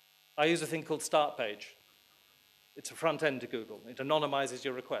 I use a thing called Start Page. It's a front end to Google. It anonymizes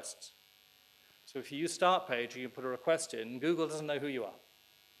your requests. So if you use Start Page and you put a request in, Google doesn't know who you are.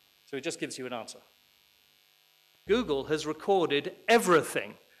 So it just gives you an answer. Google has recorded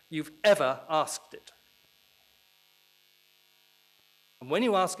everything you've ever asked it. And when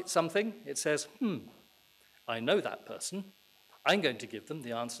you ask it something, it says, I know that person. I'm going to give them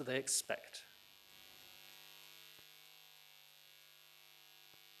the answer they expect.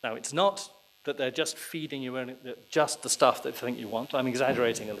 Now, it's not that they're just feeding you just the stuff that they think you want. I'm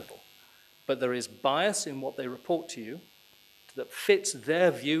exaggerating a little. But there is bias in what they report to you that fits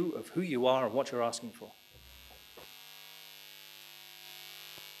their view of who you are and what you're asking for.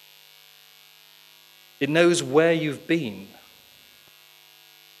 It knows where you've been.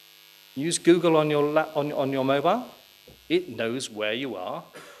 Use Google on your mobile. It knows where you are.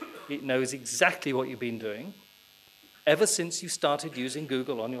 It knows exactly what you've been doing ever since you started using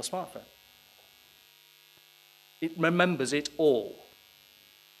Google on your smartphone. It remembers it all,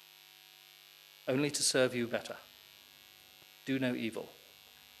 only to serve you better. Do no evil.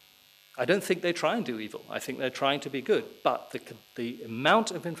 I don't think they try and do evil. I think they're trying to be good. But the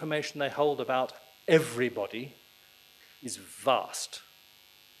amount of information they hold about everybody is vast.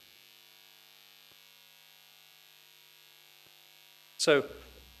 So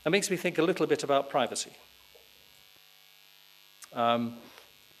that makes me think a little bit about privacy.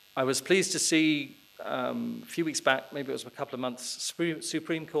 I was pleased to see a few weeks back, maybe it was a couple of months,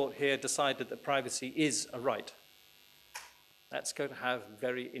 Supreme Court here decided that privacy is a right. That's going to have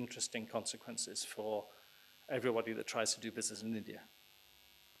very interesting consequences for everybody that tries to do business in India.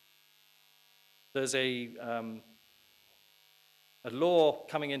 There's a a law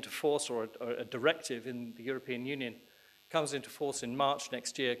coming into force, or a directive in the European Union comes into force in March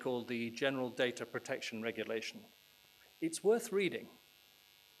next year called the General Data Protection Regulation. It's worth reading.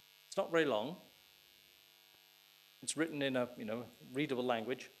 It's not very long. It's written in a readable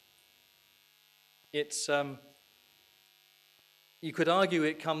language. It's you could argue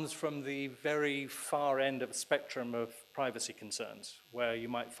it comes from the very far end of a spectrum of privacy concerns, where you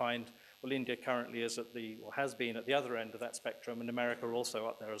might find, well, India currently is at the, or has been at the other end of that spectrum, and America also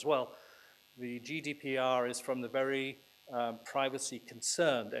up there as well. The GDPR is from the very privacy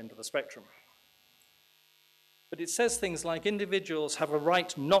concerned end of the spectrum. But it says things like individuals have a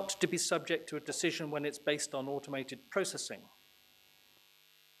right not to be subject to a decision when it's based on automated processing.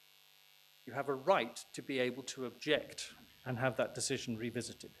 You have a right to be able to object and have that decision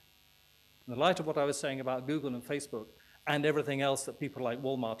revisited. In the light of what I was saying about Google and Facebook and everything else that people like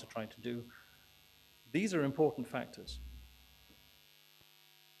Walmart are trying to do, these are important factors.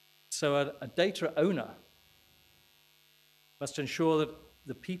 So a data owner must ensure that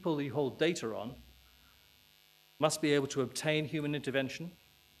the people you hold data on must be able to obtain human intervention,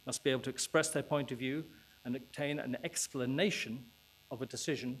 must be able to express their point of view and obtain an explanation of a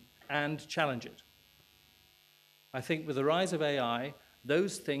decision and challenge it. I think with the rise of AI,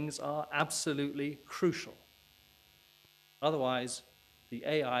 those things are absolutely crucial. Otherwise, the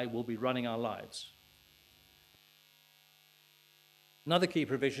AI will be running our lives. Another key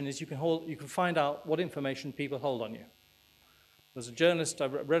provision is you can find out what information people hold on you. There's a journalist, I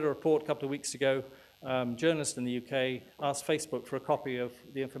read a report a couple of weeks ago, journalist in the UK asked Facebook for a copy of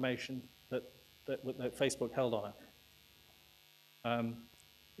the information that Facebook held on her.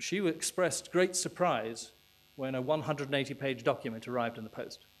 She expressed great surprise when a 180-page document arrived in the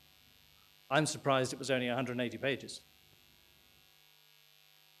post. I'm surprised it was only 180 pages.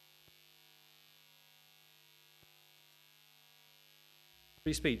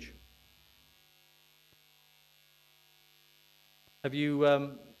 Free speech. Have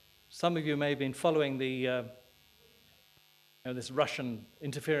you, some of you may have been following the, this Russian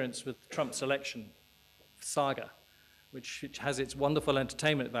interference with Trump's election saga, which has its wonderful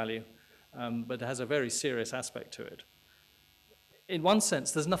entertainment value, but has a very serious aspect to it. In one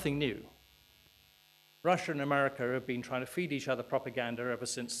sense, there's nothing new. Russia and America have been trying to feed each other propaganda ever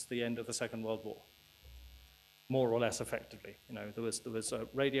since the end of the Second World War, more or less effectively. There was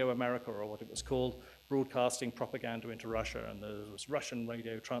Radio America, or what it was called, broadcasting propaganda into Russia, and there was Russian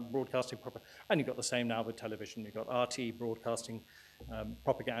radio broadcasting propaganda, and you've got the same now with television. You've got RT broadcasting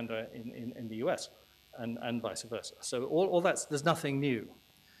propaganda in the US, and vice versa. So all that's, there's nothing new.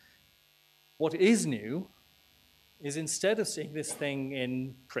 What is new is, instead of seeing this thing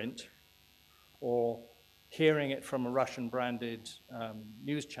in print or hearing it from a Russian-branded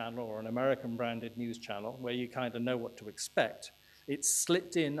news channel or an American-branded news channel where you kind of know what to expect, it's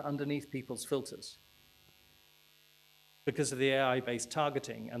slipped in underneath people's filters because of the AI-based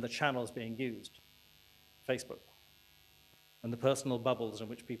targeting and the channels being used, Facebook, and the personal bubbles in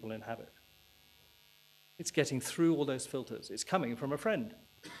which people inhabit. It's getting through all those filters. It's coming from a friend.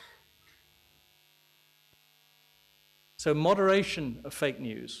 So moderation of fake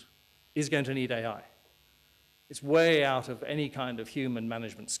news is going to need AI. It's way out of any kind of human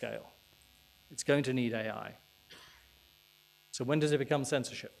management scale. It's going to need AI. So when does it become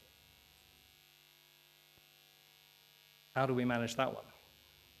censorship? How do we manage that one?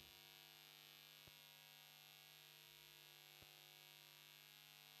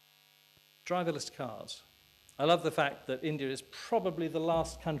 Driverless cars. I love the fact that India is probably the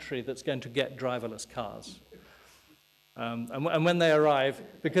last country that's going to get driverless cars. And when they arrive,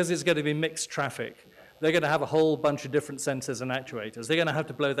 because it's going to be mixed traffic, they're going to have a whole bunch of different sensors and actuators. They're going to have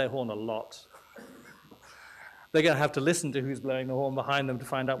to blow their horn a lot. They're going to have to listen to who's blowing the horn behind them to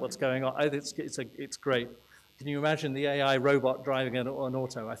find out what's going on. It's great. Can you imagine the AI robot driving an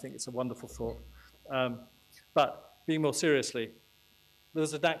auto? I think it's a wonderful thought. But being more seriously, there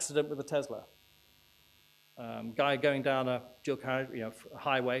was an accident with a Tesla. Guy going down a dual carriage,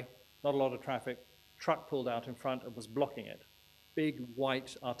 highway, not a lot of traffic. Truck pulled out in front and was blocking it. Big,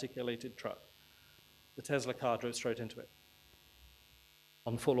 white, articulated truck. The Tesla car drove straight into it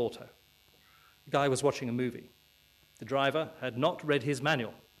on full auto. The guy was watching a movie. The driver had not read his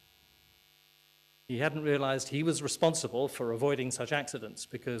manual. He hadn't realized he was responsible for avoiding such accidents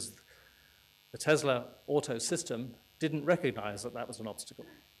because the Tesla auto system didn't recognize that that was an obstacle.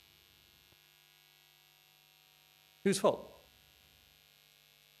 Whose fault?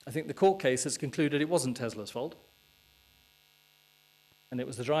 I think the court case has concluded it wasn't Tesla's fault, and it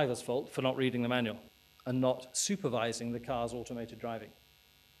was the driver's fault for not reading the manual and not supervising the car's automated driving.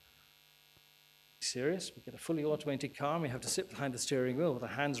 Serious? We get a fully automated car and we have to sit behind the steering wheel with our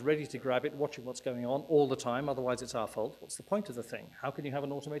hands ready to grab it, watching what's going on all the time, otherwise it's our fault. What's the point of the thing? How can you have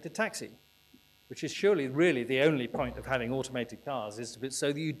an automated taxi? Which is surely really the only point of having automated cars, is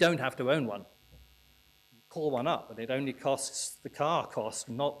so that you don't have to own one. You call one up and it only costs the car cost,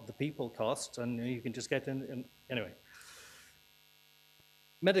 not the people cost, and you can just get in. Anyway.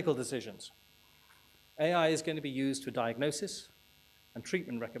 Medical decisions. AI is going to be used for diagnosis and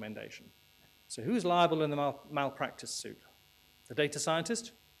treatment recommendation. So who's liable in the malpractice suit? The data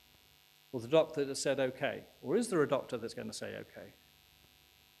scientist or the doctor that said okay? Or is there a doctor that's going to say okay?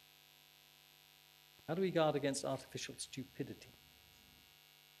 How do we guard against artificial stupidity?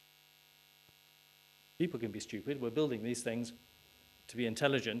 People can be stupid. We're building these things to be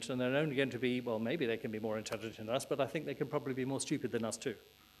intelligent, and they're only going to be, well, maybe they can be more intelligent than us, but I think they can probably be more stupid than us too.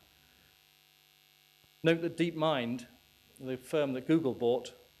 Note that DeepMind, the firm that Google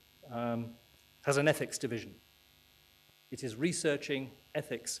bought, has an ethics division. It is researching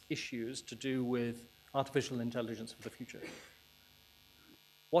ethics issues to do with artificial intelligence for the future.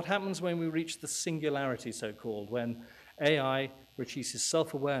 What happens when we reach the singularity, so-called, when AI achieves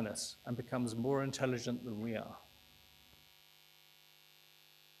self-awareness and becomes more intelligent than we are?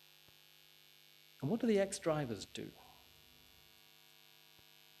 And what do the ex-drivers do?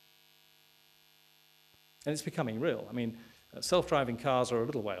 And it's becoming real. I mean, self-driving cars are a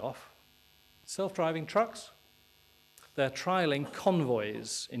little way off. Self-driving trucks, they're trialing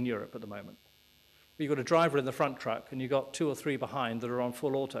convoys in Europe at the moment. You've got a driver in the front truck and you've got 2 or 3 behind that are on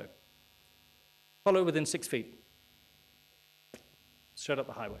full auto. Follow within 6 feet. Straight up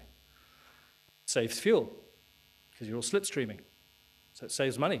the highway. Saves fuel, because you're all slipstreaming. So it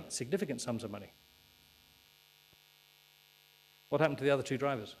saves money, significant sums of money. What happened to the other 2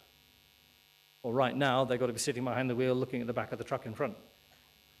 drivers? Well, right now, they've got to be sitting behind the wheel looking at the back of the truck in front,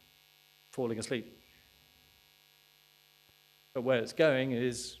 falling asleep. But where it's going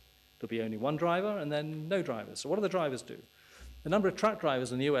is there'll be only 1 driver and then no drivers. So what do the drivers do? The number of truck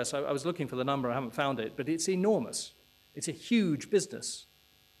drivers in the US, I was looking for the number, I haven't found it, but it's enormous. It's a huge business.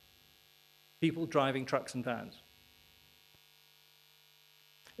 People driving trucks and vans.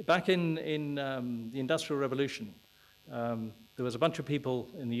 Back in the Industrial Revolution, there was a bunch of people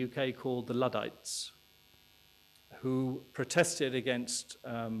in the UK called the Luddites who protested against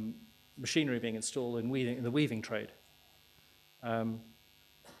machinery being installed in the weaving trade.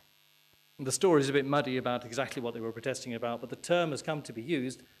 The story is a bit muddy about exactly what they were protesting about, but the term has come to be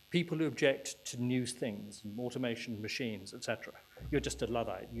used, people who object to new things, automation, machines, etc. You're just a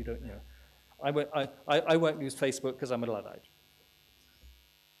Luddite, you don't know. I won't use Facebook because I'm a Luddite.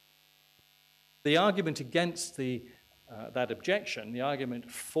 The argument against that objection, the argument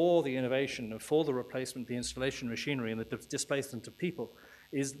for the innovation and for the replacement, the installation of machinery and the displacement of people,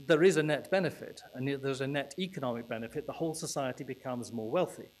 is there is a net benefit, and there's a net economic benefit. The whole society becomes more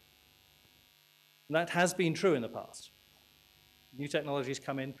wealthy. And that has been true in the past. New technologies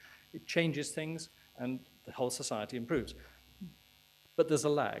come in, it changes things, and the whole society improves. But there's a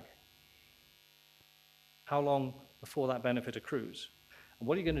lag. How long before that benefit accrues? And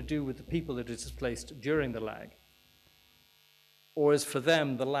what are you going to do with the people that are displaced during the lag? Or is for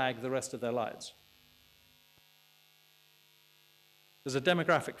them the lag the rest of their lives? There's a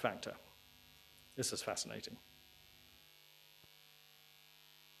demographic factor. This is fascinating.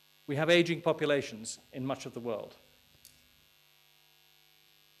 We have aging populations in much of the world.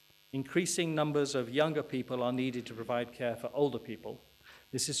 Increasing numbers of younger people are needed to provide care for older people.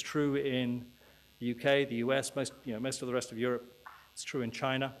 This is true in the UK, the US, most of the rest of Europe. It's true in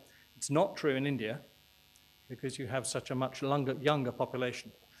China. It's not true in India because you have such a much younger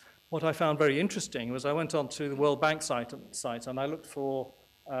population. What I found very interesting was I went onto the World Bank site and I looked for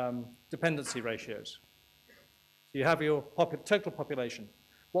dependency ratios. You have your total population.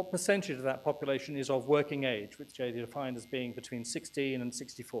 What percentage of that population is of working age, which they define as being between 16 and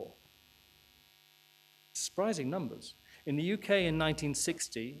 64? Surprising numbers. In the UK in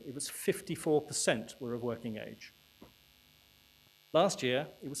 1960, it was 54% were of working age. Last year,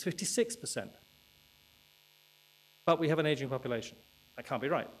 it was 56%. But we have an aging population. That can't be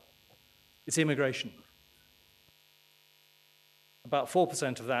right. It's immigration. About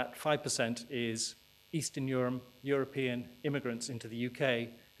 4% of that, 5%, is Eastern European immigrants into the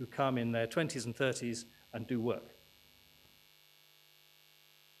UK who come in their 20s and 30s and do work.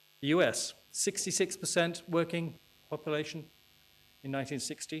 The US, 66% working population in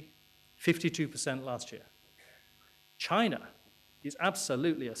 1960, 52% last year. China is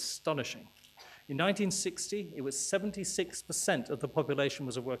absolutely astonishing. In 1960, it was 76% of the population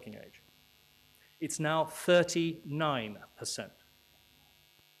was of working age. It's now 39%.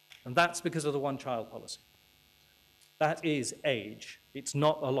 And that's because of the one-child policy. That is age. It's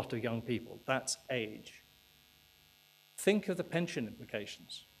not a lot of young people. That's age. Think of the pension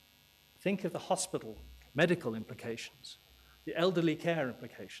implications. Think of the hospital, medical implications, the elderly care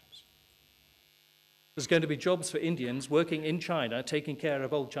implications. There's going to be jobs for Indians working in China, taking care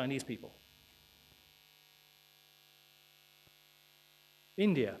of old Chinese people.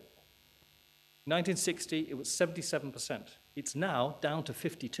 India, 1960, it was 77%. It's now down to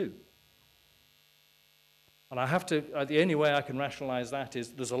 52%. And I have to, the only way I can rationalize that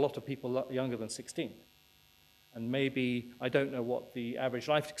is there's a lot of people younger than 16. And maybe, I don't know what the average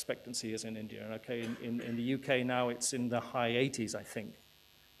life expectancy is in India. Okay, in the UK now it's in the high 80s, I think.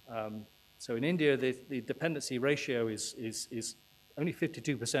 So in India, the dependency ratio is only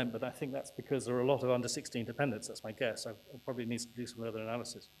 52%, but I think that's because there are a lot of under 16 dependents, that's my guess. I probably need to do some further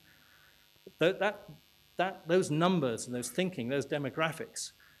analysis. Those numbers and those thinking, those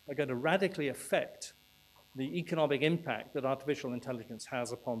demographics are going to radically affect the economic impact that artificial intelligence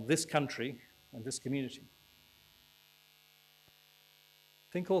has upon this country and this community.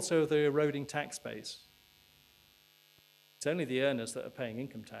 Think also of the eroding tax base. It's only the earners that are paying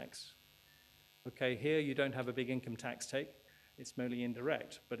income tax. Okay, here you don't have a big income tax take, it's mainly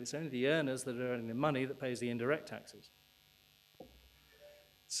indirect, but it's only the earners that are earning the money that pays the indirect taxes.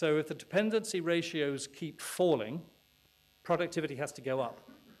 So if the dependency ratios keep falling, productivity has to go up,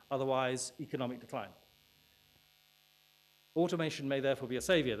 otherwise economic decline. Automation may therefore be a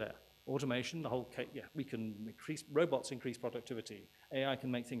savior there. Automation, the whole case, yeah, we can increase, robots increase productivity, AI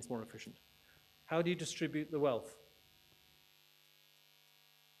can make things more efficient. How do you distribute the wealth?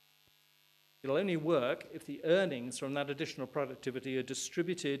 It'll only work if the earnings from that additional productivity are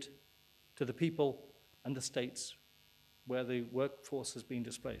distributed to the people and the states where the workforce has been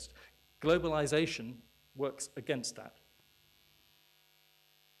displaced. Globalization works against that.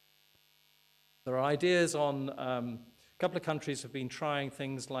 There are ideas on, a couple of countries have been trying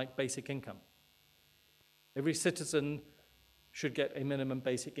things like basic income. Every citizen should get a minimum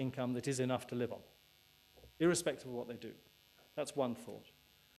basic income that is enough to live on, irrespective of what they do. That's one thought.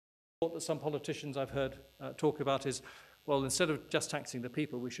 What that some politicians I've heard talk about is, well, instead of just taxing the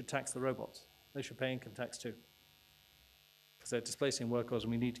people, we should tax the robots. They should pay income tax too, because they're displacing workers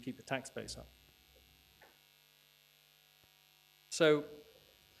and we need to keep the tax base up. So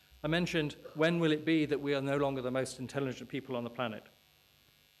I mentioned, when will it be that we are no longer the most intelligent people on the planet?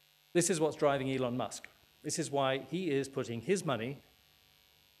 This is what's driving Elon Musk. This is why he is putting his money,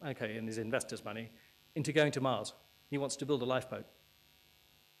 okay, and his investors' money, into going to Mars. He wants to build a lifeboat.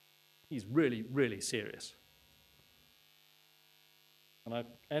 He's really, really serious. And I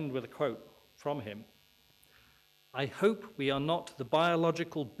end with a quote from him. I hope we are not the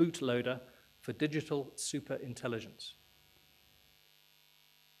biological bootloader for digital superintelligence.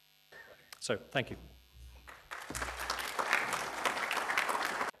 So, thank you.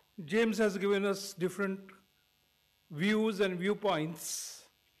 James has given us different views and viewpoints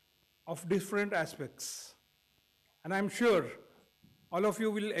of different aspects. And I'm sure all of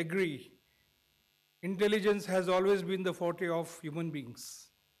you will agree, intelligence has always been the forte of human beings.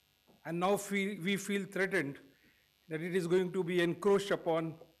 And now we feel threatened that it is going to be encroached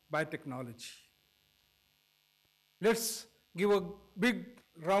upon by technology. Let's give a big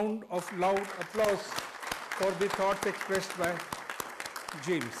round of loud applause for the thoughts expressed by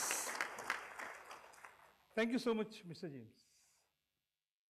James. Thank you so much, Mr. James.